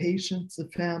from the patients, the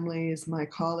families, my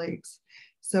colleagues.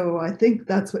 So I think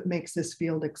that's what makes this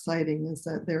field exciting, is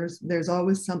that there's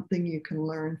always something you can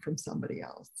learn from somebody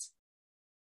else.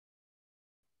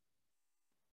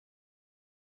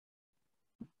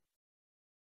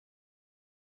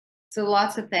 So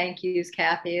lots of thank yous,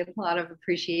 Kathy, a lot of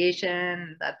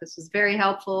appreciation that this was very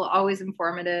helpful, always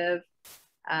informative.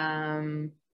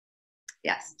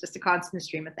 Yes, just a constant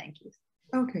stream of thank yous.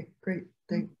 Okay, great.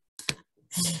 Thanks.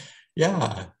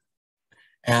 Yeah.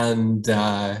 And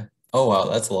oh wow,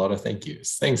 that's a lot of thank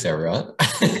yous. Thanks, everyone.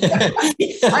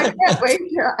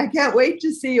 I can't wait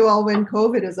to see you all when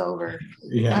COVID is over.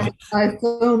 Yeah. I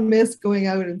so miss going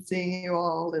out and seeing you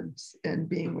all and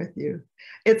being with you.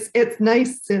 It's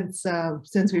nice since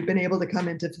we've been able to come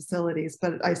into facilities,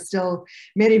 but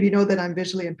many of you know that I'm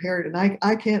visually impaired, and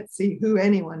I can't see who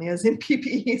anyone is in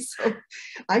PPE, so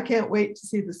I can't wait to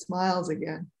see the smiles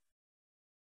again.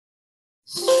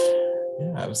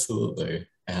 Yeah, absolutely.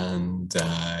 And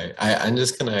I'm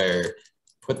just gonna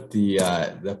put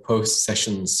the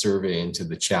post-session survey into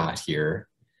the chat here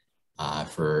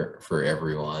for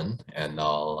everyone. And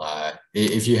I'll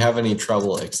if you have any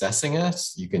trouble accessing it,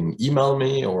 you can email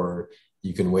me, or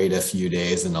you can wait a few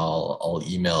days and I'll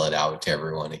email it out to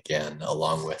everyone again,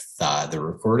 along with the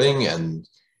recording, and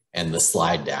the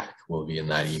slide deck will be in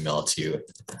that email too.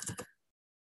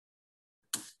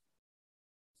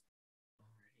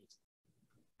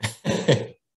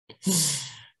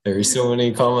 There's so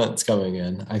many comments coming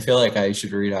in. I feel like I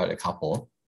should read out a couple.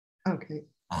 Okay.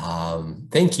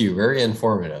 Thank you, very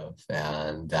informative.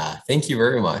 And thank you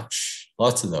very much.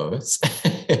 Lots of those.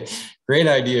 Great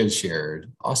ideas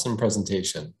shared. Awesome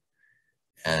presentation.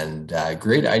 And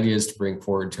great ideas to bring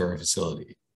forward to our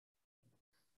facility.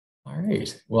 All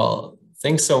right. Well,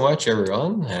 thanks so much,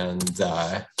 everyone. And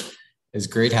it's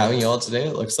great having you all today.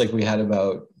 It looks like we had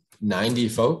about 90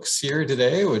 folks here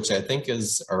today, which I think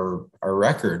is our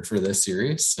record for this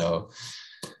series. So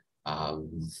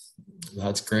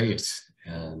that's great.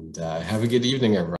 And have a good evening, everyone.